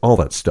 birthdays, all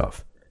that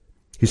stuff.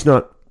 He's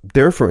not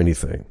there for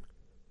anything.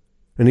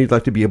 And he'd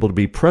like to be able to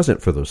be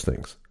present for those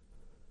things.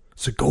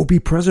 So go be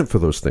present for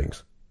those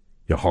things.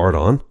 You hard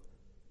on?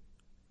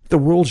 The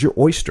world's your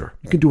oyster.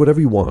 You can do whatever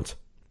you want.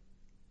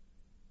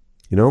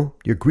 You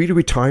agree to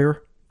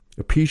retire,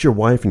 appease your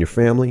wife and your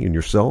family and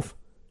yourself,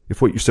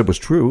 if what you said was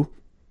true,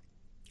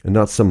 and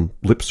not some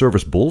lip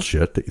service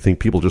bullshit that you think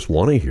people just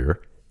want to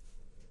hear.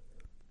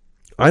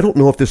 I don't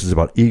know if this is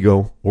about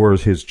ego or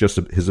his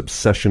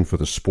obsession for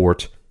the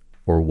sport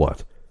or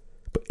what.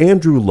 But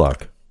Andrew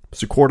Luck,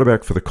 as a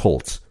quarterback for the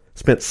Colts,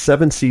 spent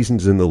 7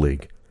 seasons in the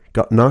league,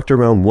 got knocked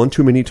around one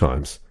too many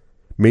times,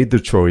 made the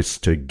choice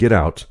to get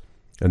out,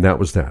 and that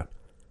was that.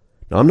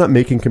 Now, I'm not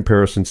making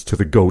comparisons to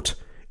the GOAT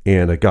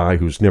and a guy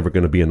who's never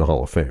going to be in the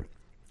Hall of Fame.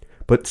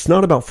 But it's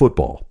not about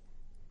football.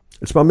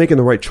 It's about making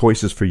the right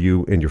choices for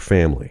you and your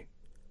family.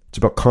 It's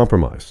about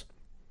compromise.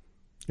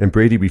 And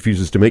Brady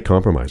refuses to make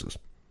compromises.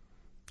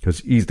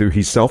 Because either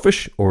he's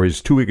selfish or he's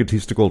too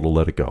egotistical to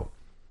let it go.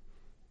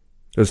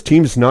 His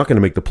team's not going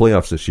to make the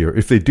playoffs this year.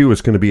 If they do,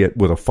 it's going to be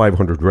with a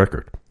 500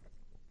 record.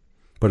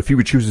 But if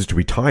he chooses to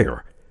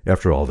retire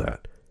after all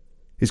that,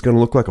 he's going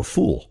to look like a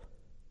fool.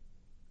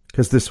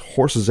 Because this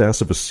horse's ass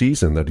of a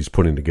season that he's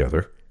putting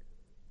together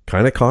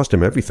kind of cost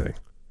him everything.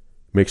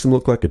 Makes him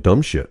look like a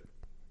dumb shit.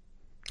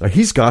 Now,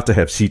 he's got to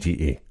have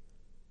CTE.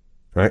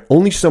 Right?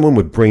 Only someone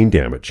with brain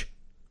damage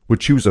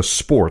would choose a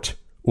sport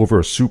over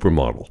a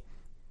supermodel.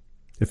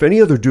 If any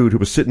other dude who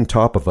was sitting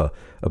top of a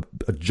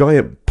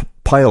giant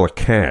pile of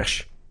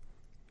cash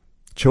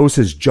chose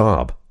his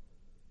job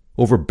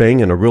over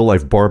banging a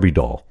real-life Barbie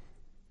doll,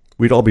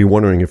 we'd all be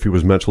wondering if he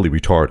was mentally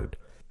retarded.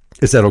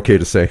 Is that okay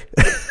to say?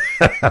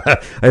 I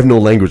have no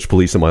language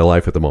police in my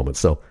life at the moment,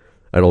 so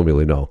I don't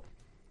really know.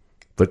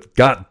 But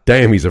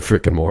goddamn, he's a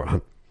freaking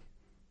moron.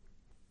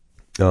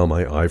 Oh,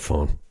 my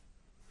iPhone.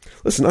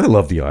 Listen, I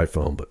love the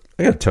iPhone, but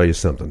I gotta tell you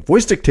something.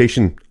 Voice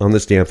dictation on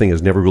this damn thing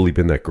has never really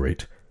been that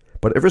great.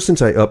 But ever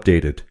since I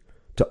updated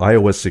to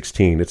iOS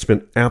 16, it's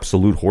been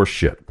absolute horse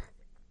shit.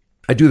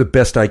 I do the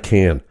best I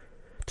can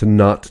to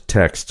not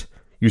text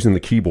using the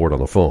keyboard on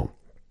the phone.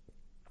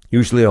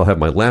 Usually I'll have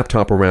my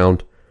laptop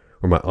around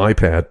or my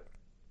iPad,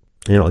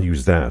 and I'll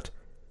use that.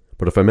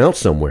 But if I'm out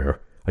somewhere,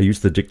 I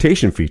use the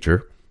dictation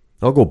feature.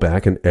 I'll go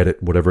back and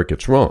edit whatever it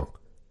gets wrong.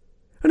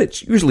 And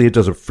it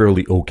does a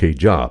fairly okay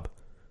job.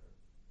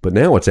 But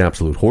now it's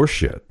absolute horse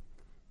shit.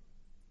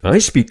 I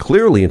speak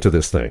clearly into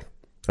this thing.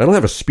 I don't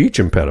have a speech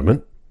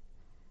impediment.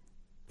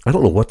 I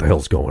don't know what the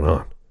hell's going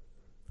on.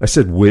 I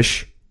said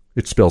wish.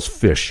 It spells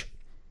fish.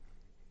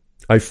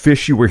 I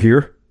fish you were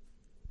here?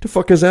 The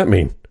fuck does that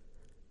mean?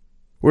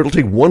 Or it'll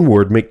take one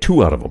word, make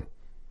 2 out of them.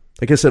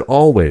 Like I said,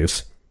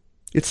 always.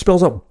 It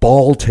spells out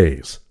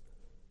Baltays.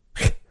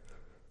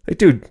 Hey,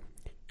 dude,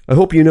 I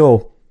hope you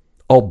know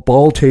all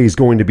Baltays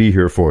going to be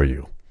here for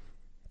you.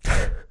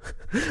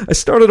 I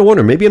started to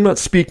wonder, maybe I'm not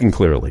speaking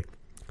clearly.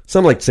 So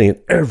I'm like saying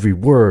every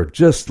word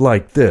just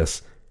like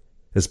this.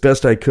 As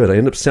best I could. I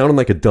end up sounding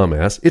like a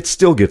dumbass. It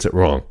still gets it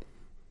wrong.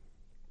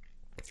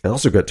 I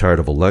also got tired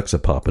of Alexa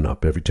popping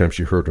up every time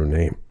she heard her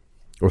name.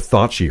 Or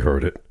thought she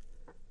heard it.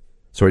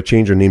 So I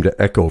changed her name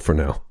to Echo for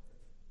now.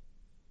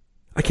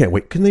 I can't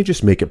wait. Can they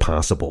just make it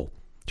possible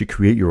to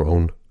create your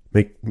own,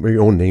 make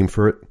your own name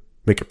for it?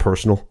 Make it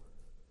personal?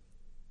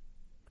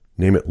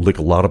 Name it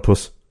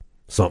Lickalotopus?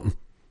 Something.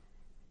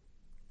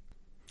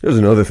 There's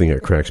another thing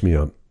that cracks me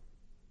up.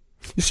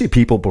 You see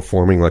people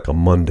performing like a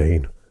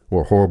mundane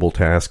or a horrible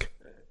task.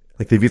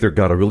 Like they've either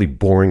got a really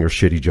boring or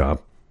shitty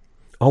job.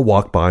 I'll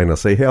walk by and I'll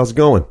say, hey, how's it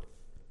going?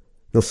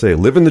 They'll say,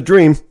 living the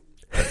dream.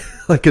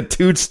 Like a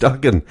dude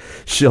stocking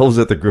shelves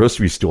at the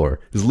grocery store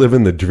is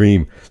living the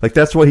dream. Like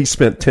that's what he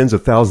spent tens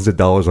of thousands of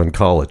dollars on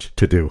college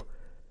to do.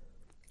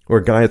 Or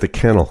a guy at the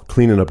kennel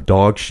cleaning up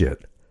dog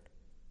shit.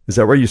 Is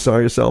that where you saw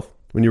yourself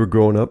when you were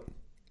growing up?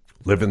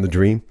 Living the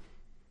dream?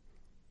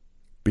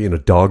 Being a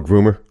dog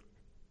groomer?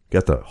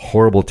 Got the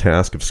horrible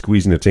task of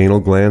squeezing its anal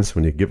glands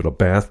when you give it a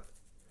bath?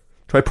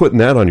 Try putting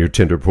that on your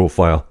Tinder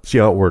profile. See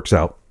how it works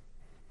out.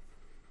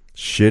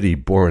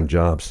 Shitty, boring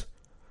jobs.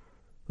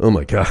 Oh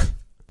my God.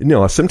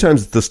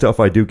 Sometimes the stuff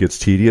I do gets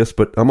tedious,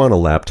 but I'm on a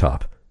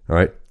laptop, all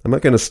right? I'm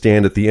not going to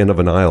stand at the end of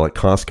an aisle at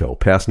Costco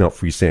passing out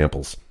free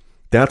samples.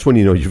 That's when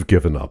you know you've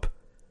given up.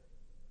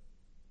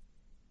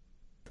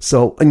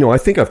 So, I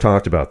think I've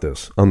talked about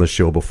this on the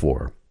show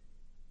before,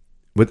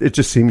 but it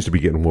just seems to be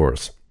getting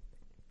worse.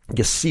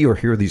 You see or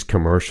hear these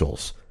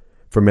commercials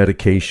for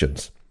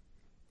medications,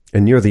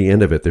 and near the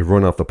end of it, they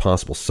run off the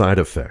possible side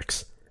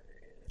effects.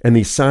 And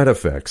these side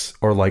effects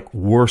are like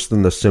worse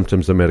than the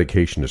symptoms the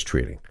medication is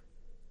treating.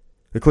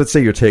 Like, let's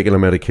say you're taking a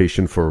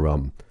medication for,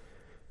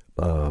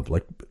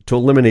 to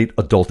eliminate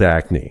adult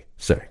acne,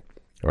 say.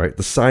 All right,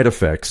 the side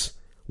effects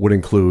would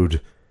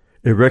include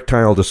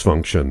erectile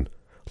dysfunction,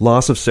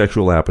 loss of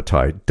sexual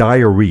appetite,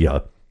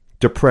 diarrhea,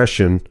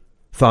 depression,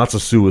 thoughts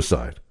of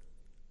suicide.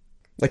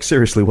 Like,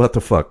 seriously, what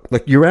the fuck?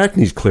 Like, your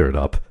acne's cleared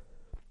up,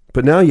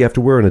 but now you have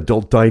to wear an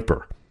adult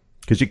diaper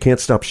because you can't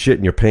stop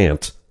shitting your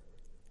pants.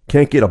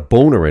 Can't get a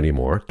boner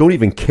anymore. Don't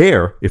even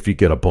care if you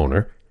get a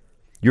boner.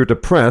 You're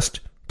depressed,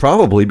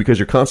 probably because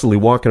you're constantly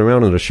walking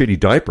around in a shitty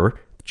diaper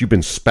that you've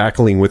been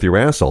spackling with your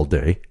ass all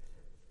day,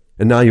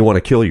 and now you want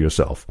to kill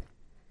yourself.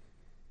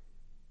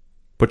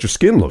 But your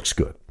skin looks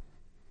good.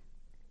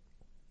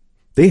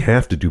 They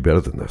have to do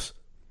better than this.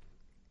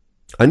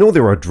 I know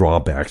there are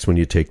drawbacks when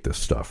you take this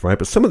stuff, right?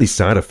 But some of these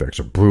side effects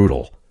are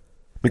brutal.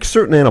 Like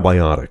certain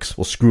antibiotics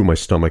will screw my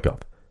stomach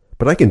up.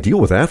 But I can deal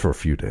with that for a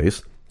few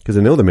days because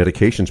I know the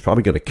medication's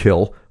probably going to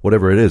kill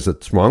whatever it is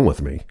that's wrong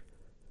with me.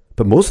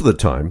 But most of the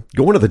time,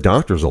 going to the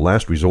doctor is a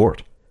last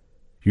resort.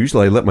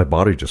 Usually I let my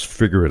body just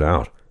figure it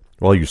out,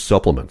 or I'll use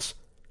supplements.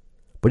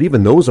 But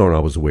even those aren't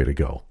always the way to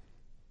go.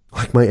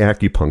 Like my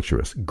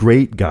acupuncturist,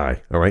 great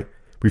guy, all right?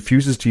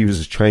 Refuses to use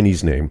his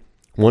Chinese name,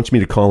 wants me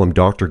to call him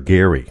Dr.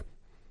 Gary.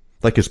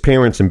 Like his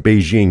parents in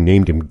Beijing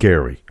named him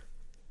Gary.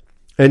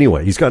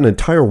 Anyway, he's got an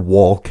entire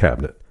wall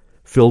cabinet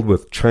filled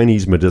with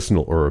Chinese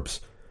medicinal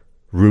herbs,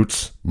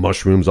 roots,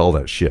 mushrooms, all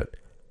that shit.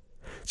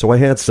 So I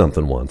had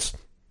something once,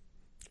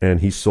 and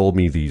he sold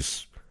me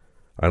these,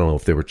 I don't know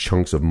if they were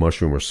chunks of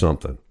mushroom or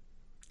something.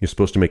 You're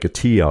supposed to make a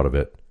tea out of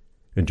it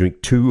and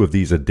drink 2 of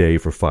these a day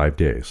for 5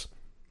 days.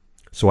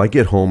 So I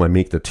get home, I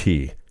make the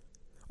tea.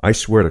 I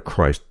swear to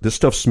Christ, this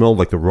stuff smelled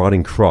like the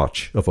rotting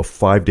crotch of a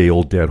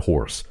 5-day-old dead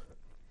horse.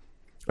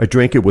 I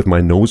drank it with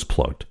my nose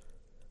plugged,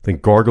 then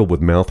gargled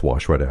with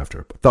mouthwash right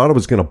after. Thought I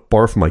was going to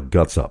barf my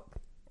guts up.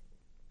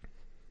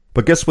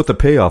 But guess what the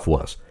payoff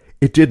was?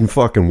 It didn't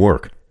fucking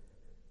work.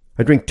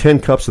 I drank 10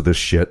 cups of this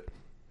shit.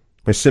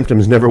 My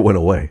symptoms never went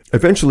away.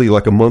 Eventually,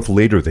 like a month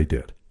later, they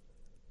did.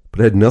 But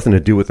it had nothing to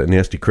do with that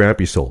nasty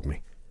crap he sold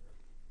me.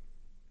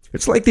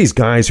 It's like these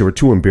guys who are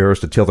too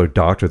embarrassed to tell their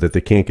doctor that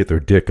they can't get their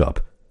dick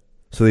up.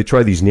 So they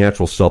try these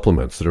natural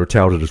supplements that are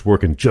touted as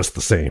working just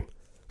the same.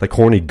 Like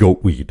horny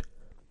goat weed.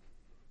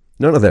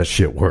 None of that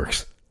shit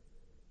works.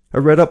 I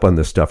read up on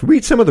this stuff.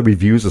 Read some of the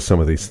reviews of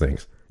some of these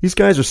things. These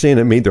guys are saying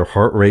it made their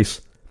heart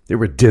race. They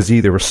were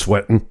dizzy. They were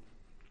sweating.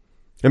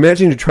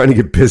 Imagine you're trying to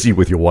get busy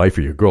with your wife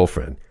or your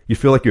girlfriend. You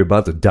feel like you're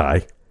about to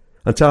die.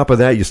 On top of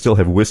that, you still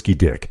have whiskey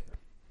dick.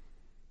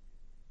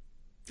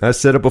 I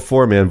said it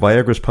before, man.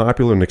 Viagra's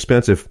popular and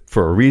expensive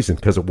for a reason,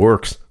 because it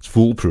works. It's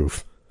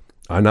foolproof.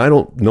 And I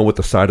don't know what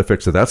the side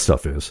effects of that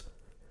stuff is.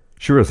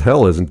 Sure as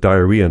hell isn't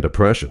diarrhea and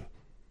depression.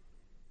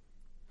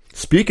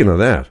 Speaking of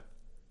that,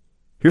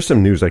 here's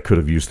some news I could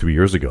have used 3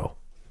 years ago.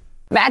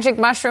 Magic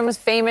mushrooms,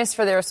 famous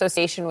for their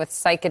association with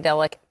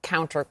psychedelic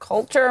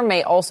counterculture,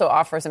 may also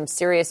offer some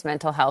serious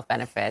mental health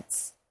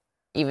benefits,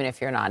 even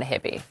if you're not a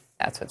hippie.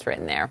 That's what's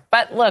written there.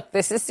 But look,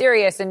 this is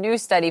serious. A new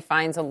study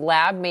finds a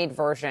lab-made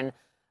version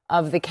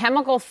of the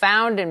chemical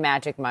found in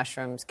magic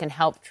mushrooms can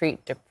help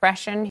treat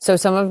depression. So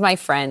some of my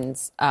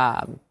friends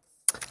have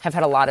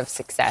had a lot of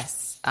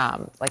success,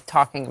 like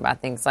talking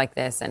about things like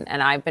this. And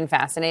I've been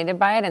fascinated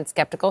by it and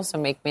skeptical, so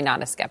make me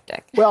not a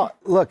skeptic. Well,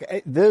 look,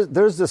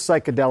 there's this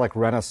psychedelic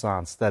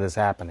renaissance that is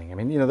happening. I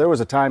mean, there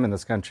was a time in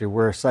this country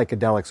where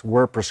psychedelics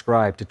were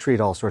prescribed to treat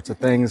all sorts of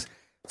things.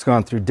 It's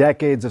gone through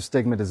decades of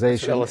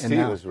stigmatization. So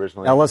LSD was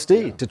originally.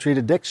 LSD, to treat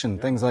addiction,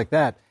 things like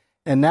that.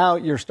 And now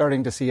you're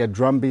starting to see a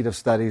drumbeat of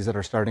studies that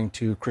are starting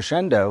to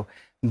crescendo.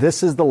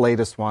 This is the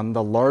latest one,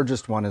 the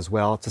largest one as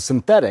well. It's a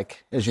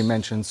synthetic, as you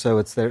mentioned,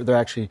 so they're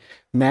actually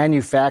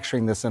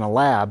manufacturing this in a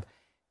lab,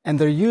 and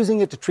they're using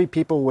it to treat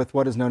people with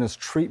what is known as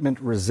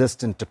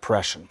treatment-resistant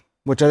depression,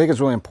 which I think is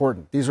really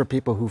important. These are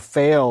people who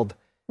failed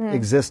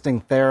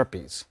existing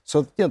therapies.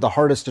 So, the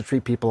hardest to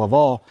treat people of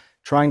all,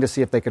 trying to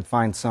see if they could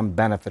find some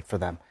benefit for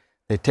them.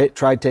 They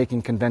tried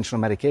taking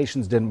conventional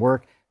medications, didn't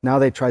work. Now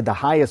they tried the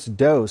highest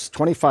dose,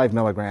 25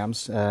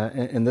 milligrams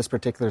in this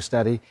particular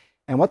study.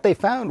 And what they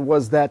found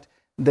was that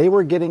they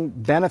were getting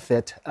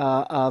benefit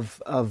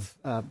of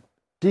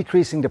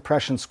decreasing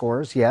depression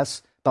scores,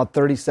 yes, About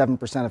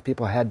 37% of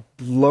people had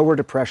lower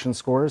depression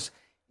scores,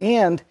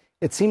 and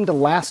it seemed to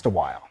last a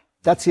while.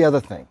 That's the other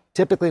thing.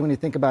 Typically, when you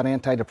think about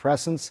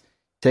antidepressants,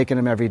 taking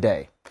them every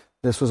day.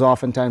 This was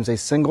oftentimes a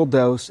single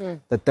dose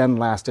that then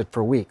lasted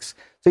for weeks.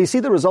 So you see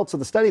the results of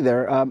the study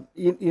there.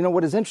 You know,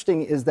 what is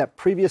interesting is that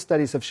previous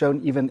studies have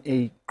shown even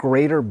a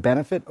greater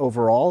benefit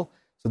overall.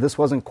 So this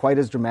wasn't quite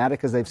as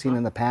dramatic as they've seen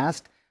in the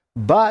past.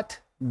 But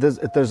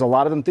there's a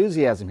lot of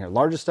enthusiasm here.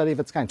 Largest study of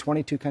its kind,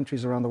 22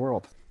 countries around the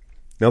world.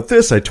 Now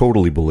this I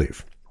totally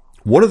believe.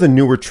 One of the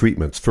newer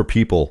treatments for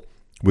people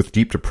with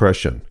deep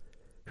depression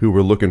who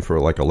were looking for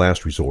like a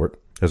last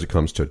resort as it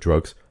comes to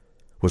drugs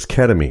was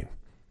ketamine.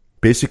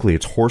 Basically,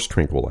 it's horse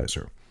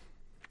tranquilizer.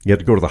 You had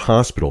to go to the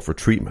hospital for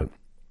treatment,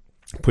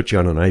 put you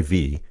on an IV,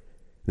 and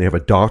they have a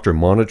doctor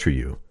monitor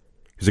you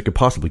because it could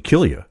possibly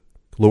kill you.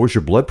 It lowers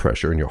your blood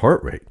pressure and your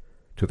heart rate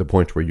to the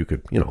point where you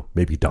could,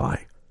 maybe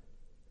die.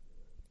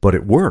 But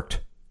it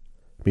worked.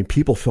 I mean,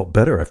 people felt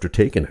better after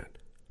taking it.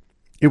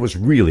 It was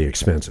really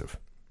expensive.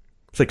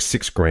 It's like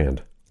 $6,000.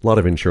 A lot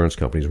of insurance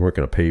companies weren't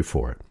going to pay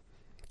for it.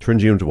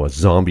 Turned you into a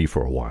zombie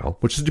for a while,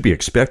 which is to be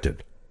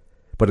expected.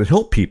 But it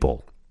helped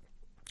people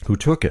who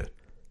took it.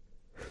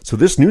 So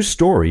this new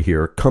story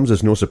here comes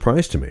as no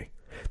surprise to me.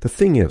 The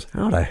thing is,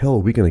 how the hell are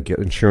we going to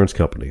get insurance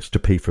companies to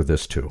pay for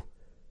this too?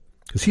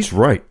 Because he's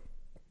right.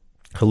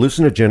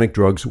 Hallucinogenic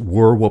drugs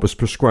were what was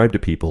prescribed to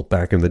people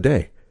back in the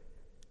day.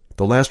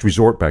 The last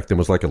resort back then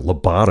was like a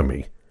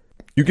lobotomy.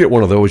 You get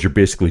one of those, you're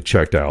basically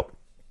checked out.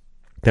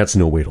 That's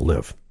no way to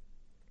live.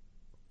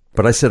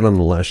 But I said on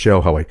the last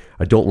show how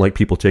I don't like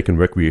people taking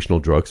recreational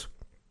drugs,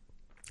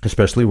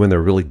 especially when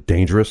they're really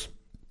dangerous.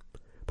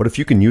 But if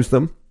you can use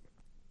them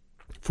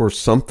for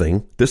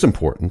something this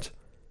important,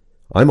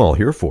 I'm all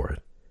here for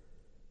it.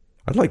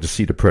 I'd like to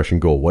see depression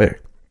go away,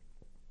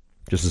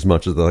 just as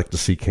much as I'd like to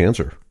see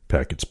cancer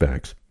pack its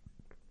bags.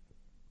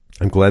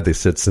 I'm glad they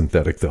said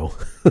synthetic, though.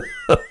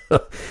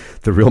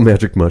 The real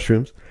magic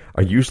mushrooms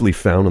are usually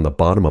found on the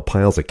bottom of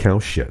piles of cow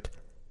shit.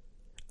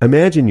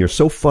 Imagine you're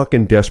so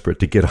fucking desperate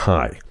to get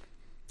high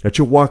that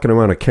you're walking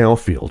around a cow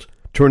field,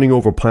 turning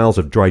over piles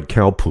of dried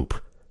cow poop,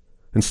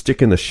 and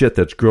sticking the shit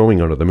that's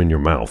growing under them in your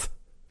mouth.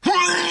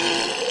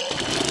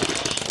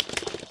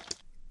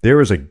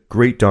 There is a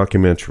great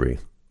documentary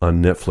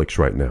on Netflix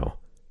right now,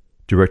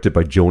 directed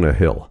by Jonah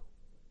Hill.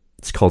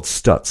 It's called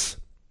Stutz,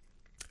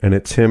 and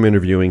it's him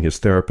interviewing his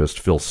therapist,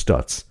 Phil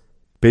Stutz,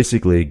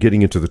 basically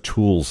getting into the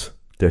tools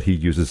that he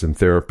uses in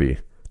therapy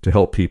to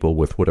help people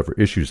with whatever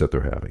issues that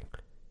they're having.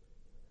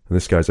 And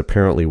this guy's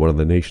apparently one of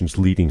the nation's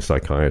leading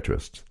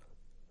psychiatrists.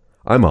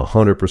 I'm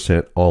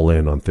 100% all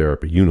in on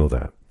therapy. You know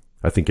that.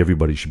 I think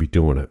everybody should be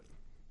doing it.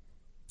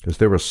 Because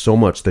there was so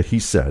much that he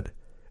said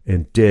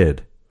and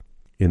did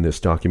in this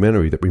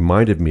documentary that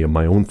reminded me of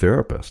my own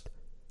therapist.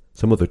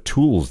 Some of the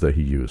tools that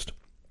he used,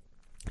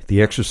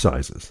 the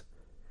exercises,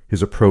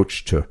 his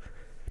approach to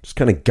just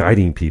kind of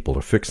guiding people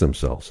to fix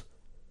themselves.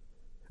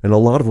 And a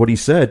lot of what he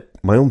said,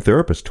 my own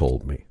therapist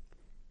told me.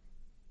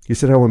 He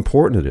said how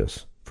important it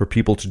is for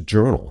people to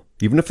journal,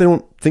 even if they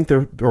don't think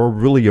they're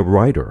really a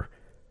writer.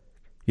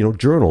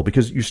 Journal,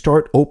 because you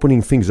start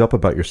opening things up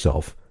about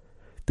yourself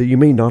that you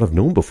may not have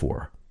known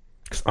before.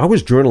 Because I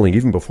was journaling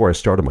even before I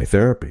started my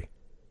therapy.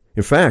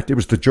 In fact, it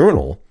was the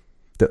journal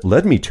that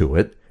led me to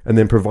it and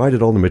then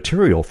provided all the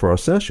material for our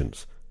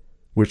sessions,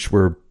 which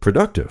were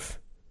productive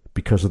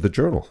because of the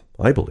journal,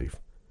 I believe.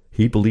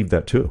 He believed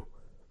that too.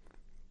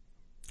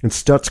 And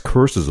Stutz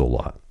curses a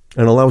lot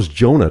and allows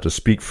Jonah to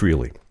speak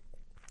freely.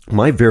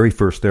 My very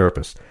first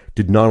therapist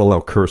did not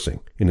allow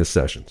cursing in his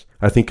sessions.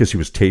 I think because he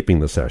was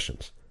taping the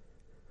sessions.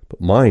 But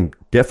mine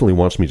definitely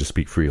wants me to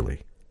speak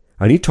freely.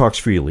 And he talks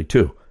freely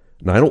too.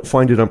 And I don't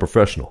find it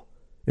unprofessional.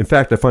 In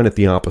fact, I find it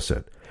the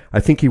opposite. I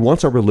think he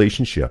wants our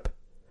relationship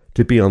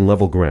to be on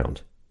level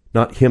ground.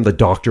 Not him, the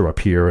doctor up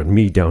here, and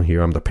me down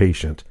here, I'm the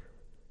patient.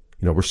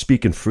 We're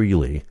speaking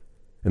freely.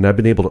 And I've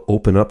been able to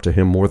open up to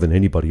him more than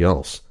anybody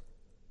else.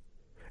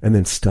 And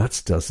then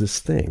Stutz does this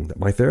thing that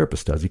my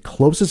therapist does. He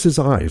closes his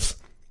eyes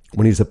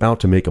when he's about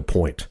to make a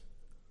point.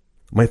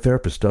 My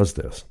therapist does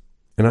this.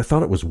 And I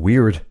thought it was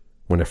weird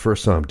when I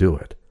first saw him do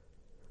it.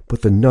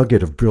 But the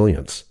nugget of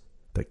brilliance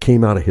that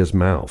came out of his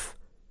mouth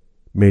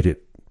made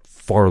it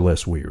far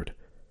less weird.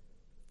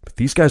 But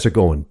these guys are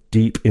going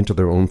deep into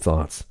their own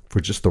thoughts for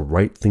just the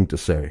right thing to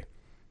say.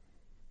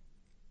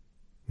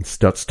 And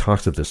Stutz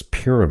talks of this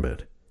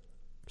pyramid.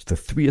 It's the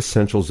 3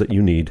 essentials that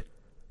you need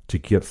to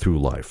get through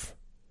life.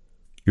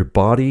 Your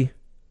body,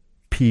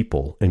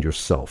 people, and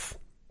yourself.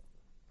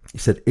 He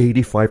said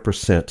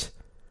 85%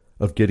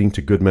 of getting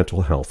to good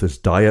mental health is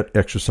diet,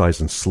 exercise,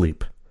 and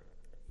sleep.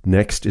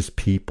 Next is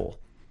people.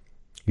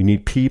 You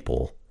need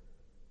people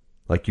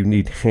like you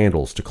need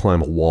handles to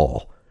climb a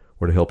wall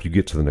or to help you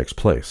get to the next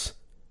place,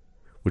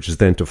 which is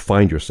then to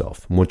find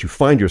yourself. And once you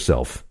find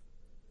yourself,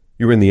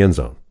 you're in the end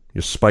zone.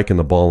 You're spiking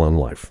the ball on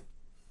life.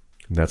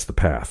 And that's the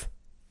path.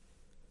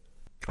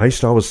 I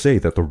used to always say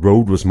that the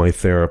road was my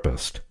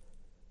therapist,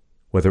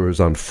 whether it was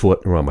on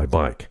foot or on my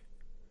bike.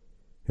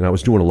 And I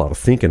was doing a lot of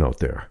thinking out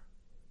there.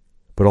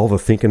 But all the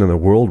thinking in the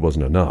world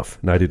wasn't enough,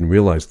 and I didn't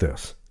realize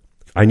this.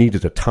 I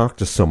needed to talk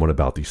to someone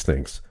about these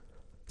things,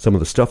 some of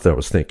the stuff that I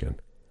was thinking,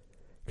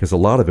 because a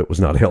lot of it was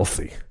not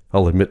healthy.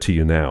 I'll admit to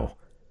you now.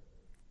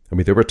 I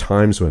mean, there were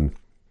times when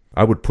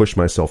I would push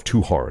myself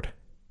too hard.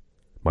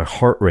 My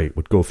heart rate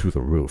would go through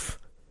the roof,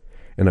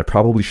 and I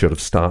probably should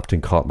have stopped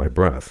and caught my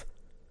breath.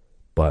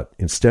 But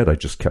instead, I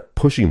just kept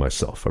pushing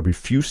myself. I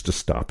refused to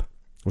stop.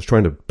 I was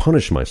trying to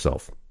punish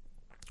myself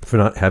for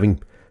not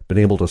having been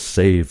able to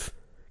save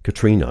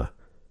Katrina.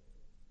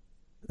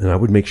 And I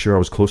would make sure I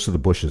was close to the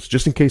bushes,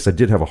 just in case I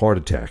did have a heart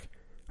attack.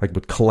 I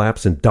would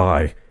collapse and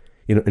die,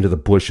 into the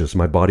bushes.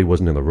 My body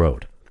wasn't in the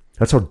road.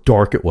 That's how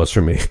dark it was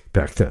for me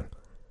back then.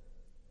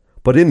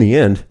 But in the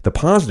end, the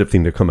positive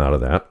thing to come out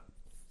of that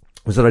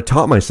was that I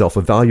taught myself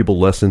a valuable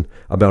lesson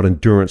about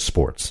endurance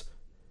sports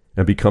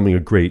and becoming a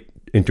great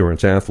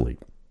endurance athlete.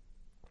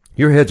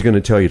 Your head's going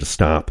to tell you to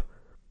stop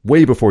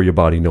way before your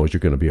body knows you're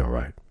going to be all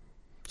right.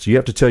 So you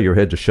have to tell your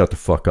head to shut the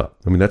fuck up.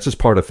 I mean, that's just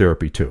part of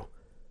therapy too.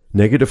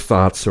 Negative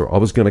thoughts are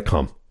always going to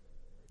come.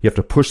 You have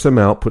to push them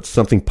out, put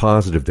something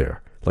positive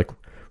there, like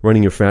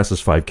running your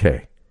fastest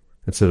 5K,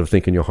 instead of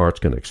thinking your heart's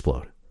going to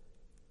explode.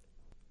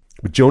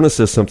 But Jonah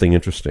says something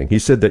interesting. He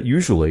said that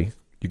usually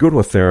you go to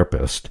a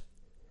therapist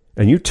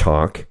and you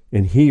talk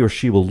and he or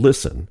she will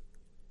listen.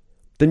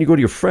 Then you go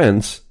to your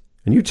friends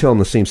and you tell them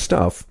the same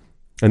stuff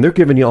and they're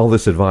giving you all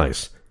this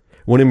advice.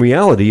 When in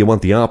reality, you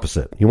want the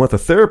opposite. You want the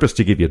therapist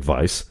to give you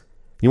advice.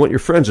 You want your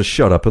friends to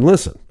shut up and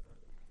listen.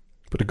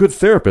 But a good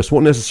therapist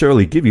won't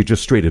necessarily give you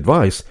just straight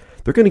advice.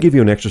 They're going to give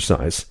you an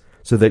exercise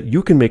so that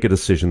you can make a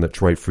decision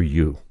that's right for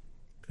you.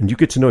 And you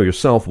get to know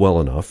yourself well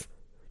enough,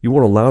 you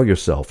won't allow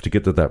yourself to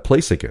get to that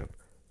place again.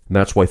 And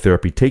that's why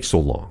therapy takes so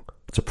long.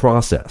 It's a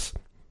process.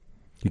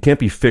 You can't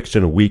be fixed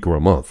in a week or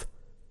a month.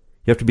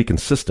 You have to be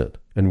consistent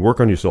and work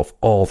on yourself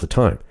all the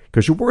time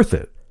because you're worth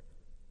it.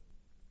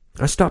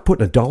 I stopped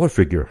putting a dollar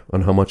figure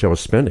on how much I was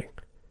spending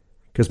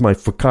because my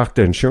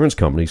fakakta insurance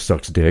company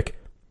sucks dick.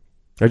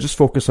 I just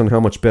focused on how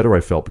much better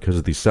I felt because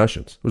of these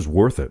sessions. It was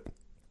worth it.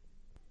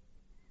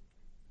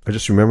 I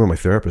just remember my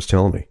therapist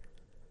telling me,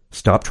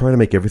 stop trying to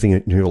make everything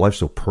in your life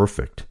so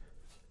perfect.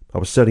 I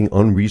was setting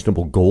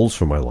unreasonable goals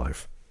for my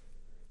life.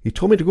 He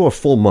told me to go a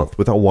full month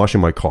without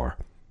washing my car.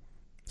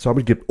 So I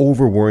would get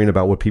over worrying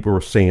about what people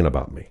were saying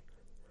about me.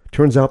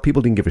 Turns out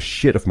people didn't give a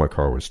shit if my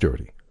car was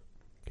dirty.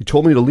 He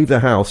told me to leave the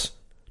house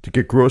to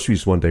get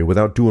groceries one day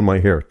without doing my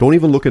hair. Don't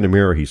even look in the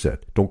mirror, he said.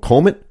 Don't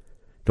comb it.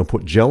 Don't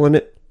put gel in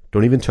it.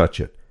 Don't even touch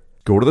it.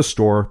 Go to the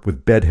store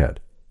with bedhead.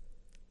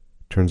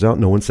 Turns out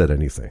no one said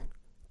anything.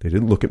 They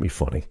didn't look at me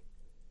funny.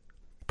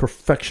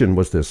 Perfection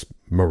was this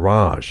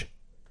mirage,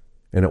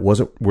 and it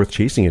wasn't worth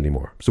chasing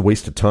anymore. It was a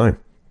waste of time.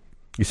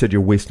 He said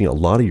you're wasting a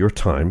lot of your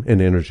time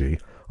and energy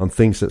on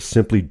things that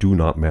simply do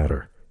not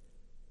matter.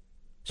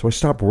 So I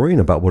stopped worrying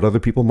about what other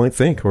people might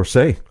think or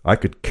say. I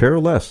could care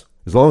less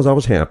as long as I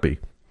was happy.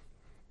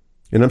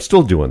 And I'm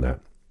still doing that.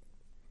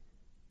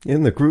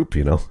 In the group,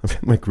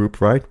 my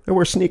group ride, I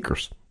wear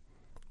sneakers.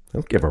 I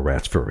don't give a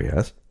rat's furry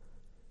ass.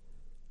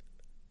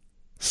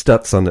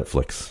 Stutz on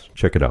Netflix.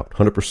 Check it out.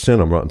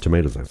 100% on Rotten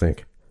Tomatoes, I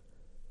think.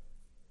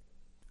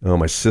 Oh,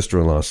 my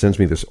sister-in-law sends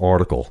me this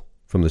article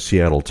from the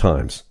Seattle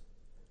Times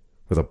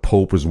where the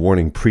Pope was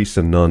warning priests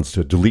and nuns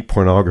to delete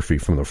pornography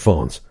from their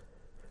phones.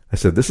 I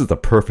said, this is the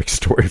perfect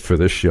story for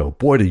this show.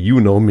 Boy, do you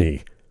know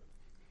me.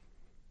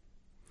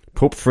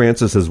 Pope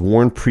Francis has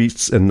warned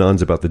priests and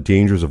nuns about the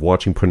dangers of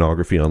watching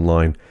pornography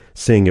online,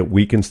 saying it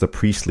weakens the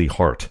priestly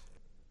heart.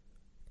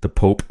 The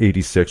Pope,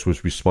 86,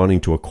 was responding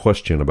to a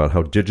question about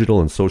how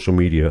digital and social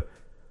media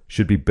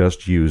should be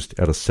best used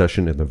at a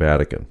session in the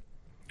Vatican.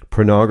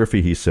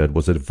 Pornography, he said,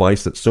 was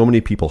advice that so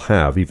many people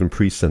have, even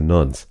priests and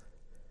nuns.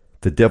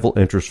 The devil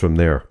enters from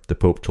there, the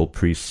Pope told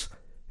priests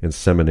and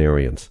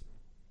seminarians.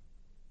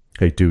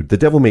 Hey, dude, the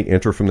devil may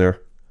enter from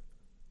there.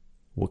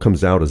 What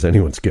comes out is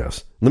anyone's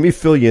guess. Let me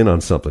fill you in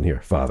on something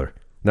here, Father.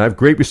 Now, I have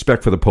great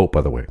respect for the Pope, by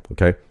the way,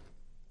 okay?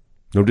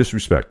 No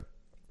disrespect.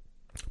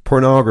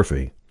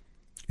 Pornography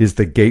is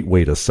the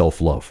gateway to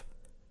self-love.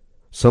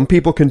 Some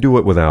people can do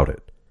it without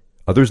it.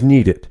 Others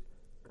need it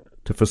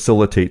to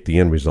facilitate the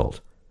end result.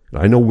 And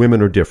I know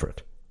women are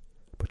different.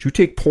 But you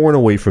take porn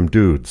away from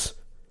dudes,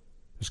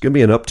 there's going to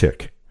be an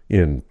uptick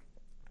in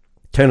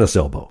tennis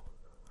elbow,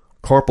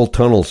 carpal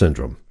tunnel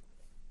syndrome.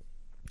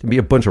 There'll be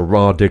a bunch of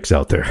raw dicks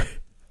out there.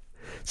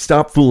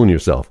 Stop fooling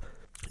yourself.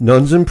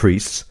 Nuns and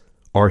priests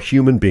are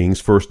human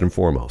beings first and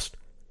foremost.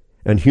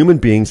 And human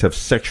beings have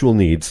sexual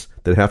needs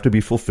that have to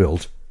be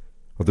fulfilled,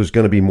 or there's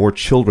going to be more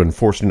children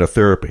forced into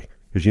therapy,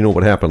 because you know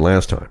what happened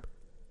last time.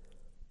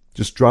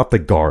 Just drop the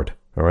guard,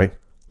 all right?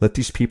 Let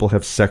these people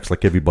have sex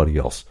like everybody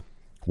else.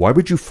 Why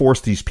would you force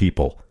these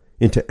people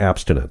into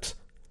abstinence?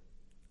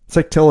 It's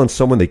like telling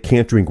someone they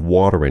can't drink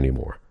water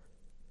anymore.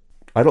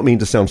 I don't mean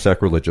to sound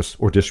sacrilegious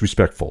or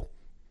disrespectful,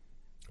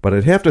 but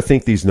I'd have to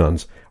think these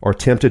nuns are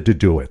tempted to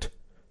do it.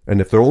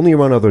 And if they're only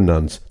around other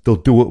nuns, they'll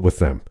do it with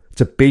them. It's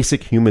a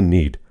basic human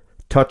need.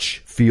 Touch,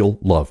 feel,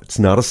 love. It's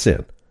not a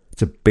sin.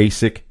 It's a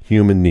basic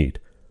human need.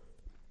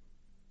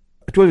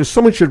 I told you,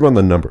 someone should run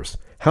the numbers.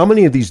 How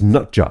many of these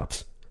nut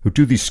jobs who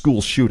do these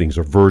school shootings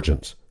are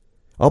virgins?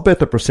 I'll bet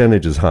the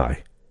percentage is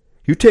high.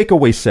 You take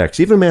away sex,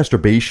 even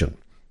masturbation,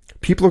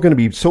 people are going to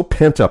be so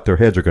pent up their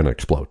heads are going to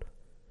explode.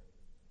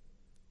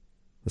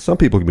 Some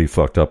people can be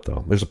fucked up,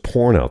 though. There's a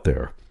porn out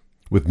there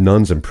with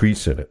nuns and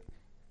priests in it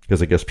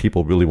because I guess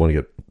people really want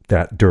to get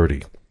that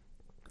dirty.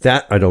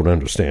 That I don't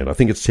understand. I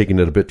think it's taking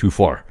it a bit too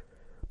far.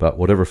 But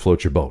whatever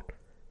floats your boat.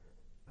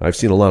 I've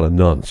seen a lot of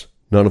nuns.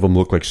 None of them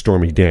look like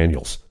Stormy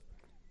Daniels.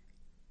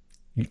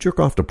 You jerk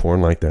off to porn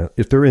like that,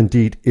 if there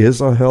indeed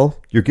is a hell,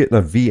 you're getting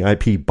a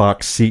VIP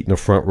box seat in the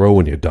front row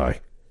when you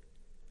die.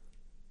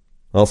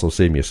 Also,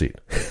 save me a seat.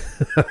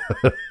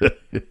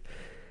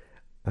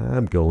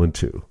 I'm going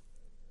to.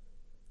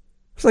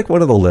 It's like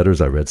one of the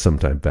letters I read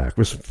sometime back. It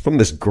was from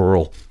this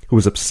girl who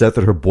was upset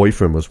that her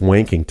boyfriend was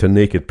wanking to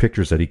naked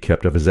pictures that he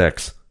kept of his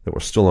ex that were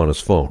still on his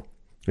phone.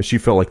 And she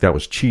felt like that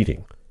was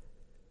cheating.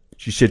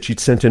 She said she'd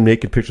sent him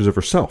naked pictures of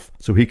herself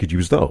so he could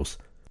use those.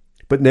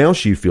 But now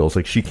she feels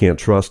like she can't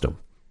trust him.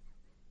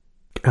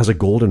 As a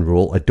golden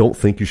rule, I don't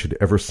think you should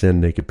ever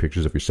send naked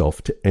pictures of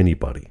yourself to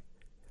anybody.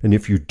 And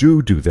if you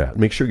do that,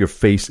 make sure your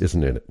face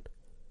isn't in it.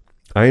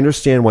 I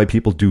understand why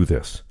people do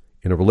this.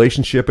 In a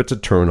relationship, it's a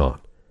turn on.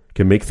 It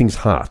can make things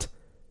hot.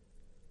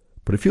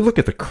 But if you look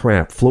at the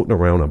crap floating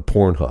around on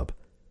Pornhub,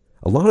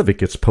 a lot of it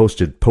gets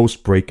posted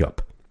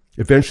post-breakup.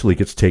 Eventually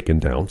gets taken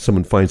down.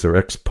 Someone finds their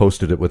ex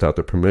posted it without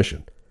their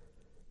permission.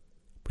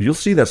 But you'll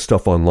see that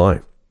stuff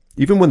online.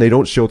 Even when they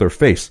don't show their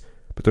face,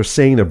 but they're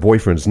saying their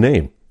boyfriend's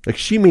name. Like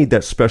she made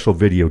that special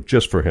video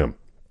just for him.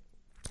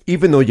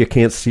 Even though you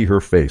can't see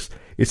her face,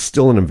 it's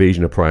still an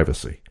invasion of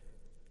privacy.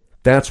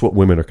 That's what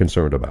women are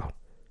concerned about.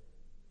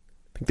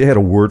 I think they had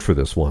a word for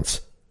this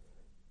once.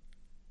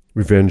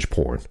 Revenge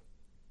porn.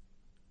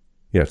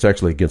 Yeah, it's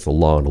actually against the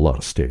law in a lot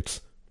of states.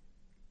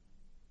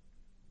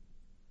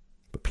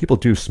 But people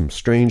do some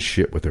strange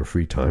shit with their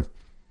free time.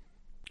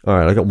 All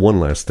right, I got one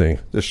last thing.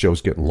 This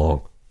show's getting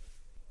long.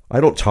 I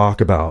don't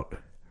talk about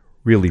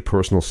really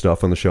personal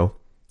stuff on the show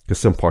because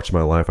some parts of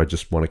my life I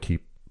just want to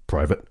keep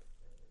private.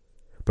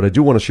 But I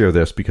do want to share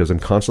this because I'm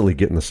constantly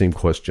getting the same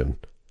question.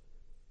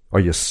 Are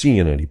you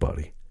seeing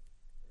anybody?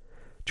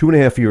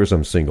 2.5 years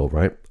I'm single,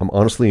 right? I'm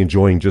honestly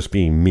enjoying just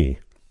being me.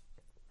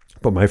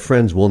 But my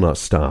friends will not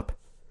stop.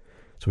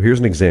 So here's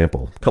an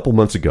example. A couple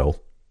months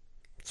ago,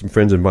 some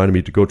friends invited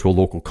me to go to a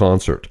local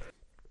concert.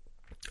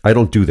 I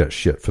don't do that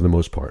shit for the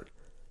most part.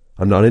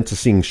 I'm not into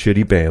seeing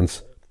shitty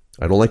bands.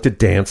 I don't like to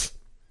dance.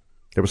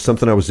 There was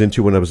something I was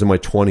into when I was in my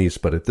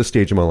 20s, but at this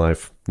stage of my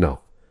life,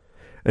 no.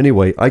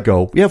 Anyway, I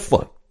go, we have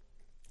fun.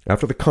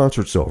 After the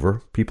concert's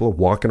over, people are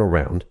walking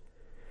around,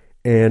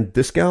 and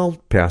this gal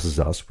passes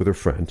us with her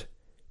friend,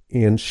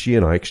 and she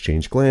and I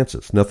exchange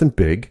glances. Nothing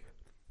big,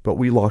 but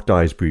we locked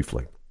eyes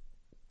briefly.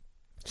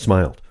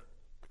 Smiled.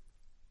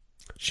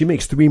 She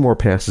makes 3 more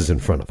passes in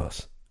front of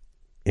us,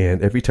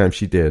 and every time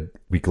she did,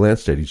 we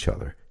glanced at each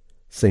other.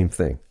 Same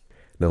thing.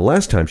 Now, the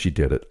last time she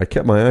did it, I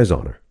kept my eyes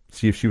on her,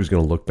 see if she was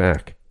going to look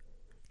back.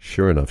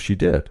 Sure enough, she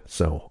did.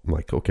 So I'm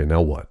like, okay,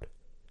 now what?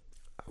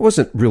 I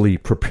wasn't really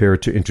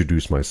prepared to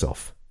introduce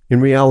myself. In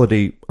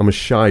reality, I'm a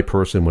shy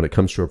person when it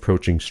comes to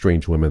approaching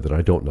strange women that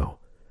I don't know.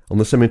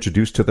 Unless I'm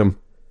introduced to them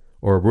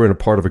or we're in a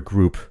part of a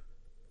group,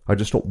 I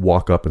just don't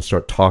walk up and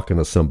start talking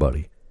to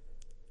somebody.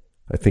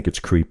 I think it's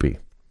creepy.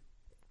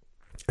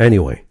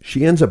 Anyway,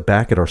 she ends up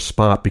back at our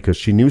spot because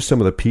she knew some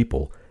of the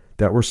people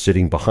that were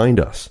sitting behind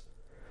us.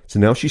 So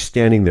now she's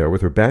standing there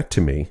with her back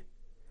to me,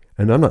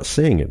 and I'm not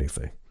saying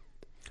anything.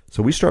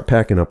 So we start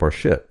packing up our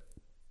shit.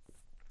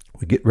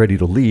 We get ready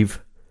to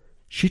leave.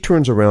 She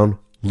turns around,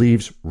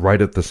 leaves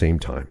right at the same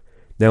time.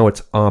 Now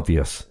it's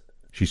obvious.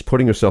 She's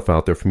putting herself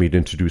out there for me to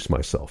introduce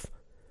myself.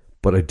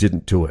 But I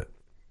didn't do it.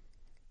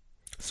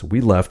 So we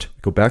left,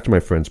 go back to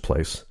my friend's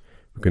place.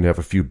 We're going to have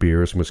a few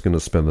beers and we're just going to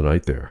spend the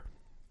night there.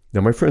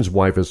 Now my friend's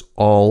wife is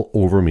all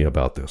over me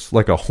about this,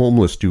 like a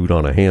homeless dude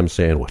on a ham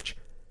sandwich.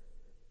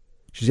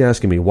 She's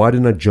asking me, why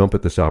didn't I jump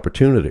at this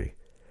opportunity?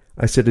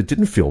 I said it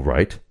didn't feel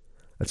right.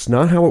 That's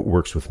not how it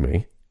works with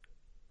me.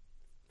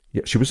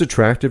 Yeah, she was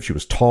attractive. She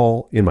was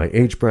tall, in my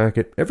age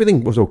bracket.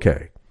 Everything was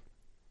okay.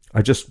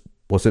 I just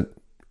wasn't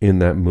in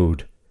that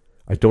mood.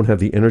 I don't have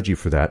the energy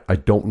for that. I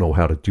don't know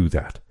how to do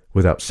that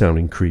without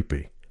sounding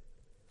creepy.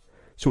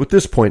 So at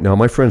this point now,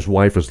 my friend's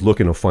wife is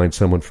looking to find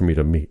someone for me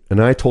to meet.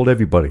 And I told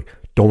everybody,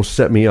 don't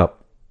set me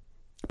up.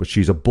 But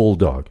she's a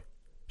bulldog.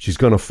 She's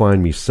going to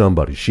find me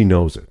somebody. She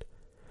knows it.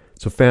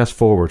 So fast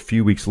forward a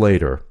few weeks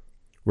later,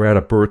 we're at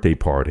a birthday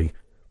party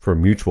for a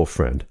mutual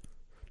friend.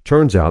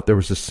 Turns out there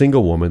was a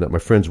single woman that my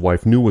friend's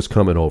wife knew was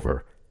coming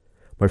over.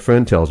 My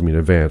friend tells me in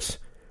advance,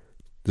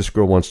 this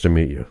girl wants to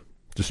meet you.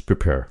 Just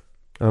prepare.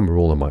 I'm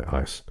rolling my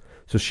eyes.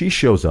 So she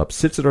shows up,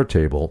 sits at our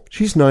table.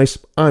 She's nice.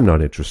 I'm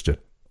not interested.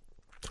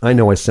 I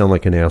know I sound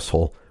like an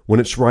asshole. When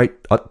it's right,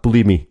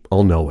 believe me,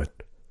 I'll know it.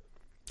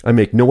 I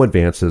make no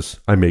advances.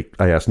 I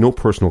ask no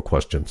personal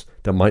questions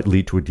that might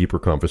lead to a deeper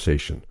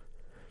conversation.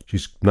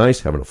 She's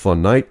nice, having a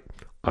fun night.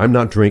 I'm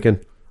not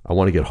drinking. I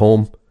want to get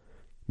home.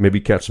 Maybe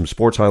catch some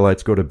sports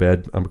highlights, go to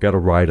bed. I've got a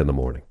ride in the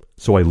morning.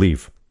 So I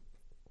leave.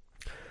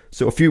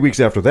 So a few weeks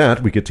after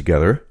that, we get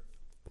together.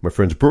 My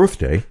friend's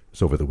birthday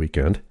is over the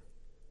weekend.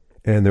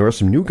 And there are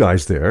some new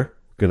guys there,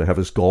 going to have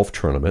this golf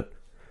tournament.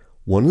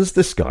 One is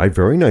this guy,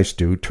 very nice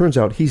dude. Turns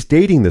out he's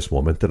dating this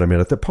woman that I met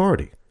at the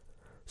party.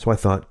 So I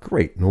thought,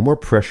 great, no more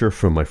pressure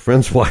from my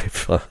friend's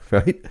wife,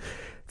 right?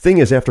 Thing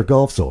is, after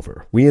golf's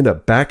over, we end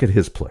up back at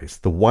his place.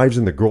 The wives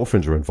and the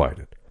girlfriends are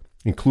invited,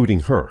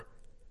 including her.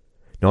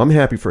 Now, I'm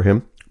happy for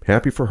him,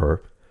 happy for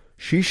her.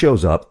 She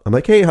shows up. I'm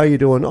like, hey, how you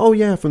doing? Oh,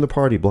 yeah, from the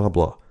party, blah,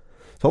 blah.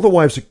 So all the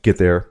wives get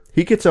there.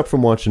 He gets up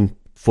from watching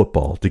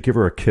football to give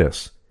her a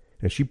kiss.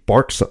 And she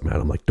barks something at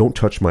him like, don't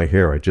touch my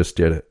hair, I just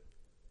did it.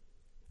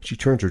 She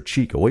turns her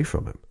cheek away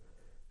from him.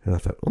 And I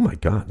thought, oh my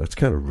God, that's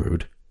kind of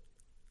rude.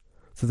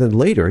 So then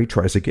later he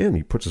tries again.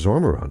 He puts his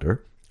arm around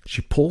her.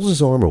 She pulls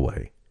his arm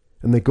away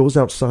and then goes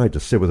outside to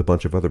sit with a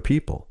bunch of other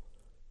people.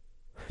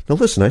 Now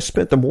listen, I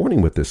spent the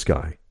morning with this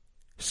guy.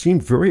 He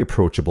seemed very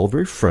approachable,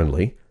 very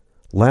friendly,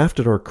 laughed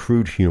at our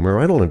crude humor.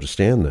 I don't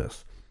understand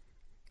this.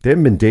 They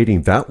haven't been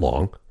dating that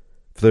long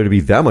for there to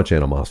be that much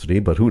animosity,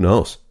 but who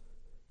knows?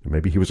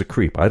 Maybe he was a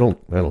creep. I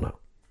don't know.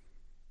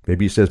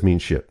 Maybe he says mean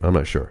shit. I'm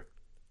not sure.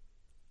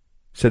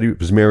 He said he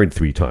was married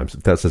 3 times,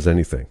 if that says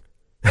anything.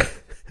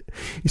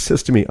 He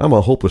says to me, I'm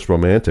a hopeless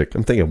romantic.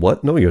 I'm thinking,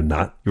 what? No, you're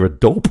not. You're a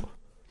dope.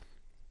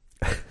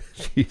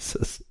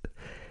 Jesus.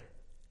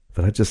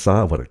 But I just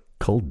saw what a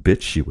cold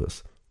bitch she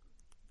was.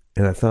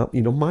 And I thought,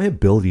 my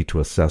ability to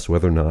assess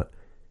whether or not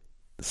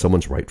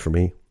someone's right for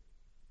me,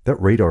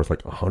 that radar is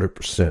like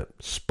 100%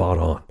 spot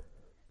on.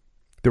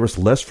 There is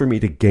less for me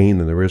to gain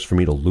than there is for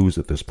me to lose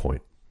at this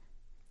point.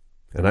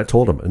 And I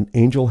told him, an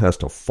angel has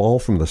to fall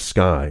from the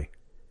sky,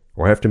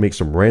 or I have to make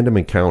some random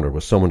encounter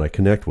with someone I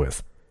connect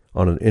with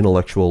on an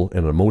intellectual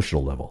and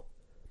emotional level.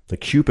 The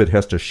Cupid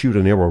has to shoot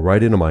an arrow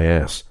right into my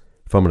ass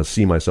if I'm going to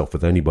see myself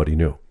with anybody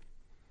new.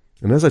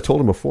 And as I told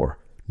him before,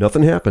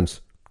 nothing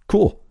happens.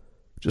 Cool.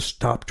 Just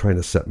stop trying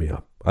to set me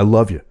up. I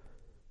love you,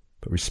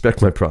 but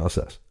respect my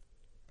process.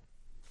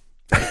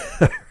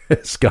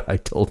 This guy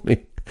told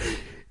me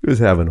he was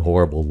having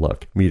horrible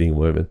luck meeting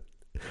women.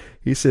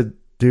 He said,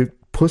 dude,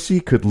 pussy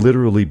could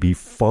literally be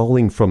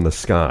falling from the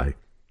sky,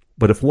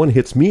 but if one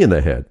hits me in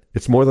the head,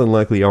 it's more than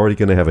likely already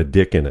going to have a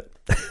dick in it.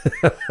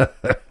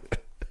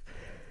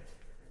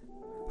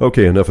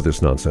 Okay, enough of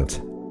this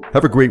nonsense.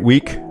 Have a great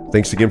week.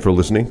 Thanks again for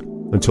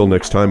listening. Until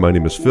next time, my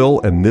name is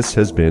Phil, and this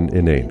has been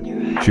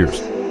Inane.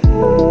 Cheers.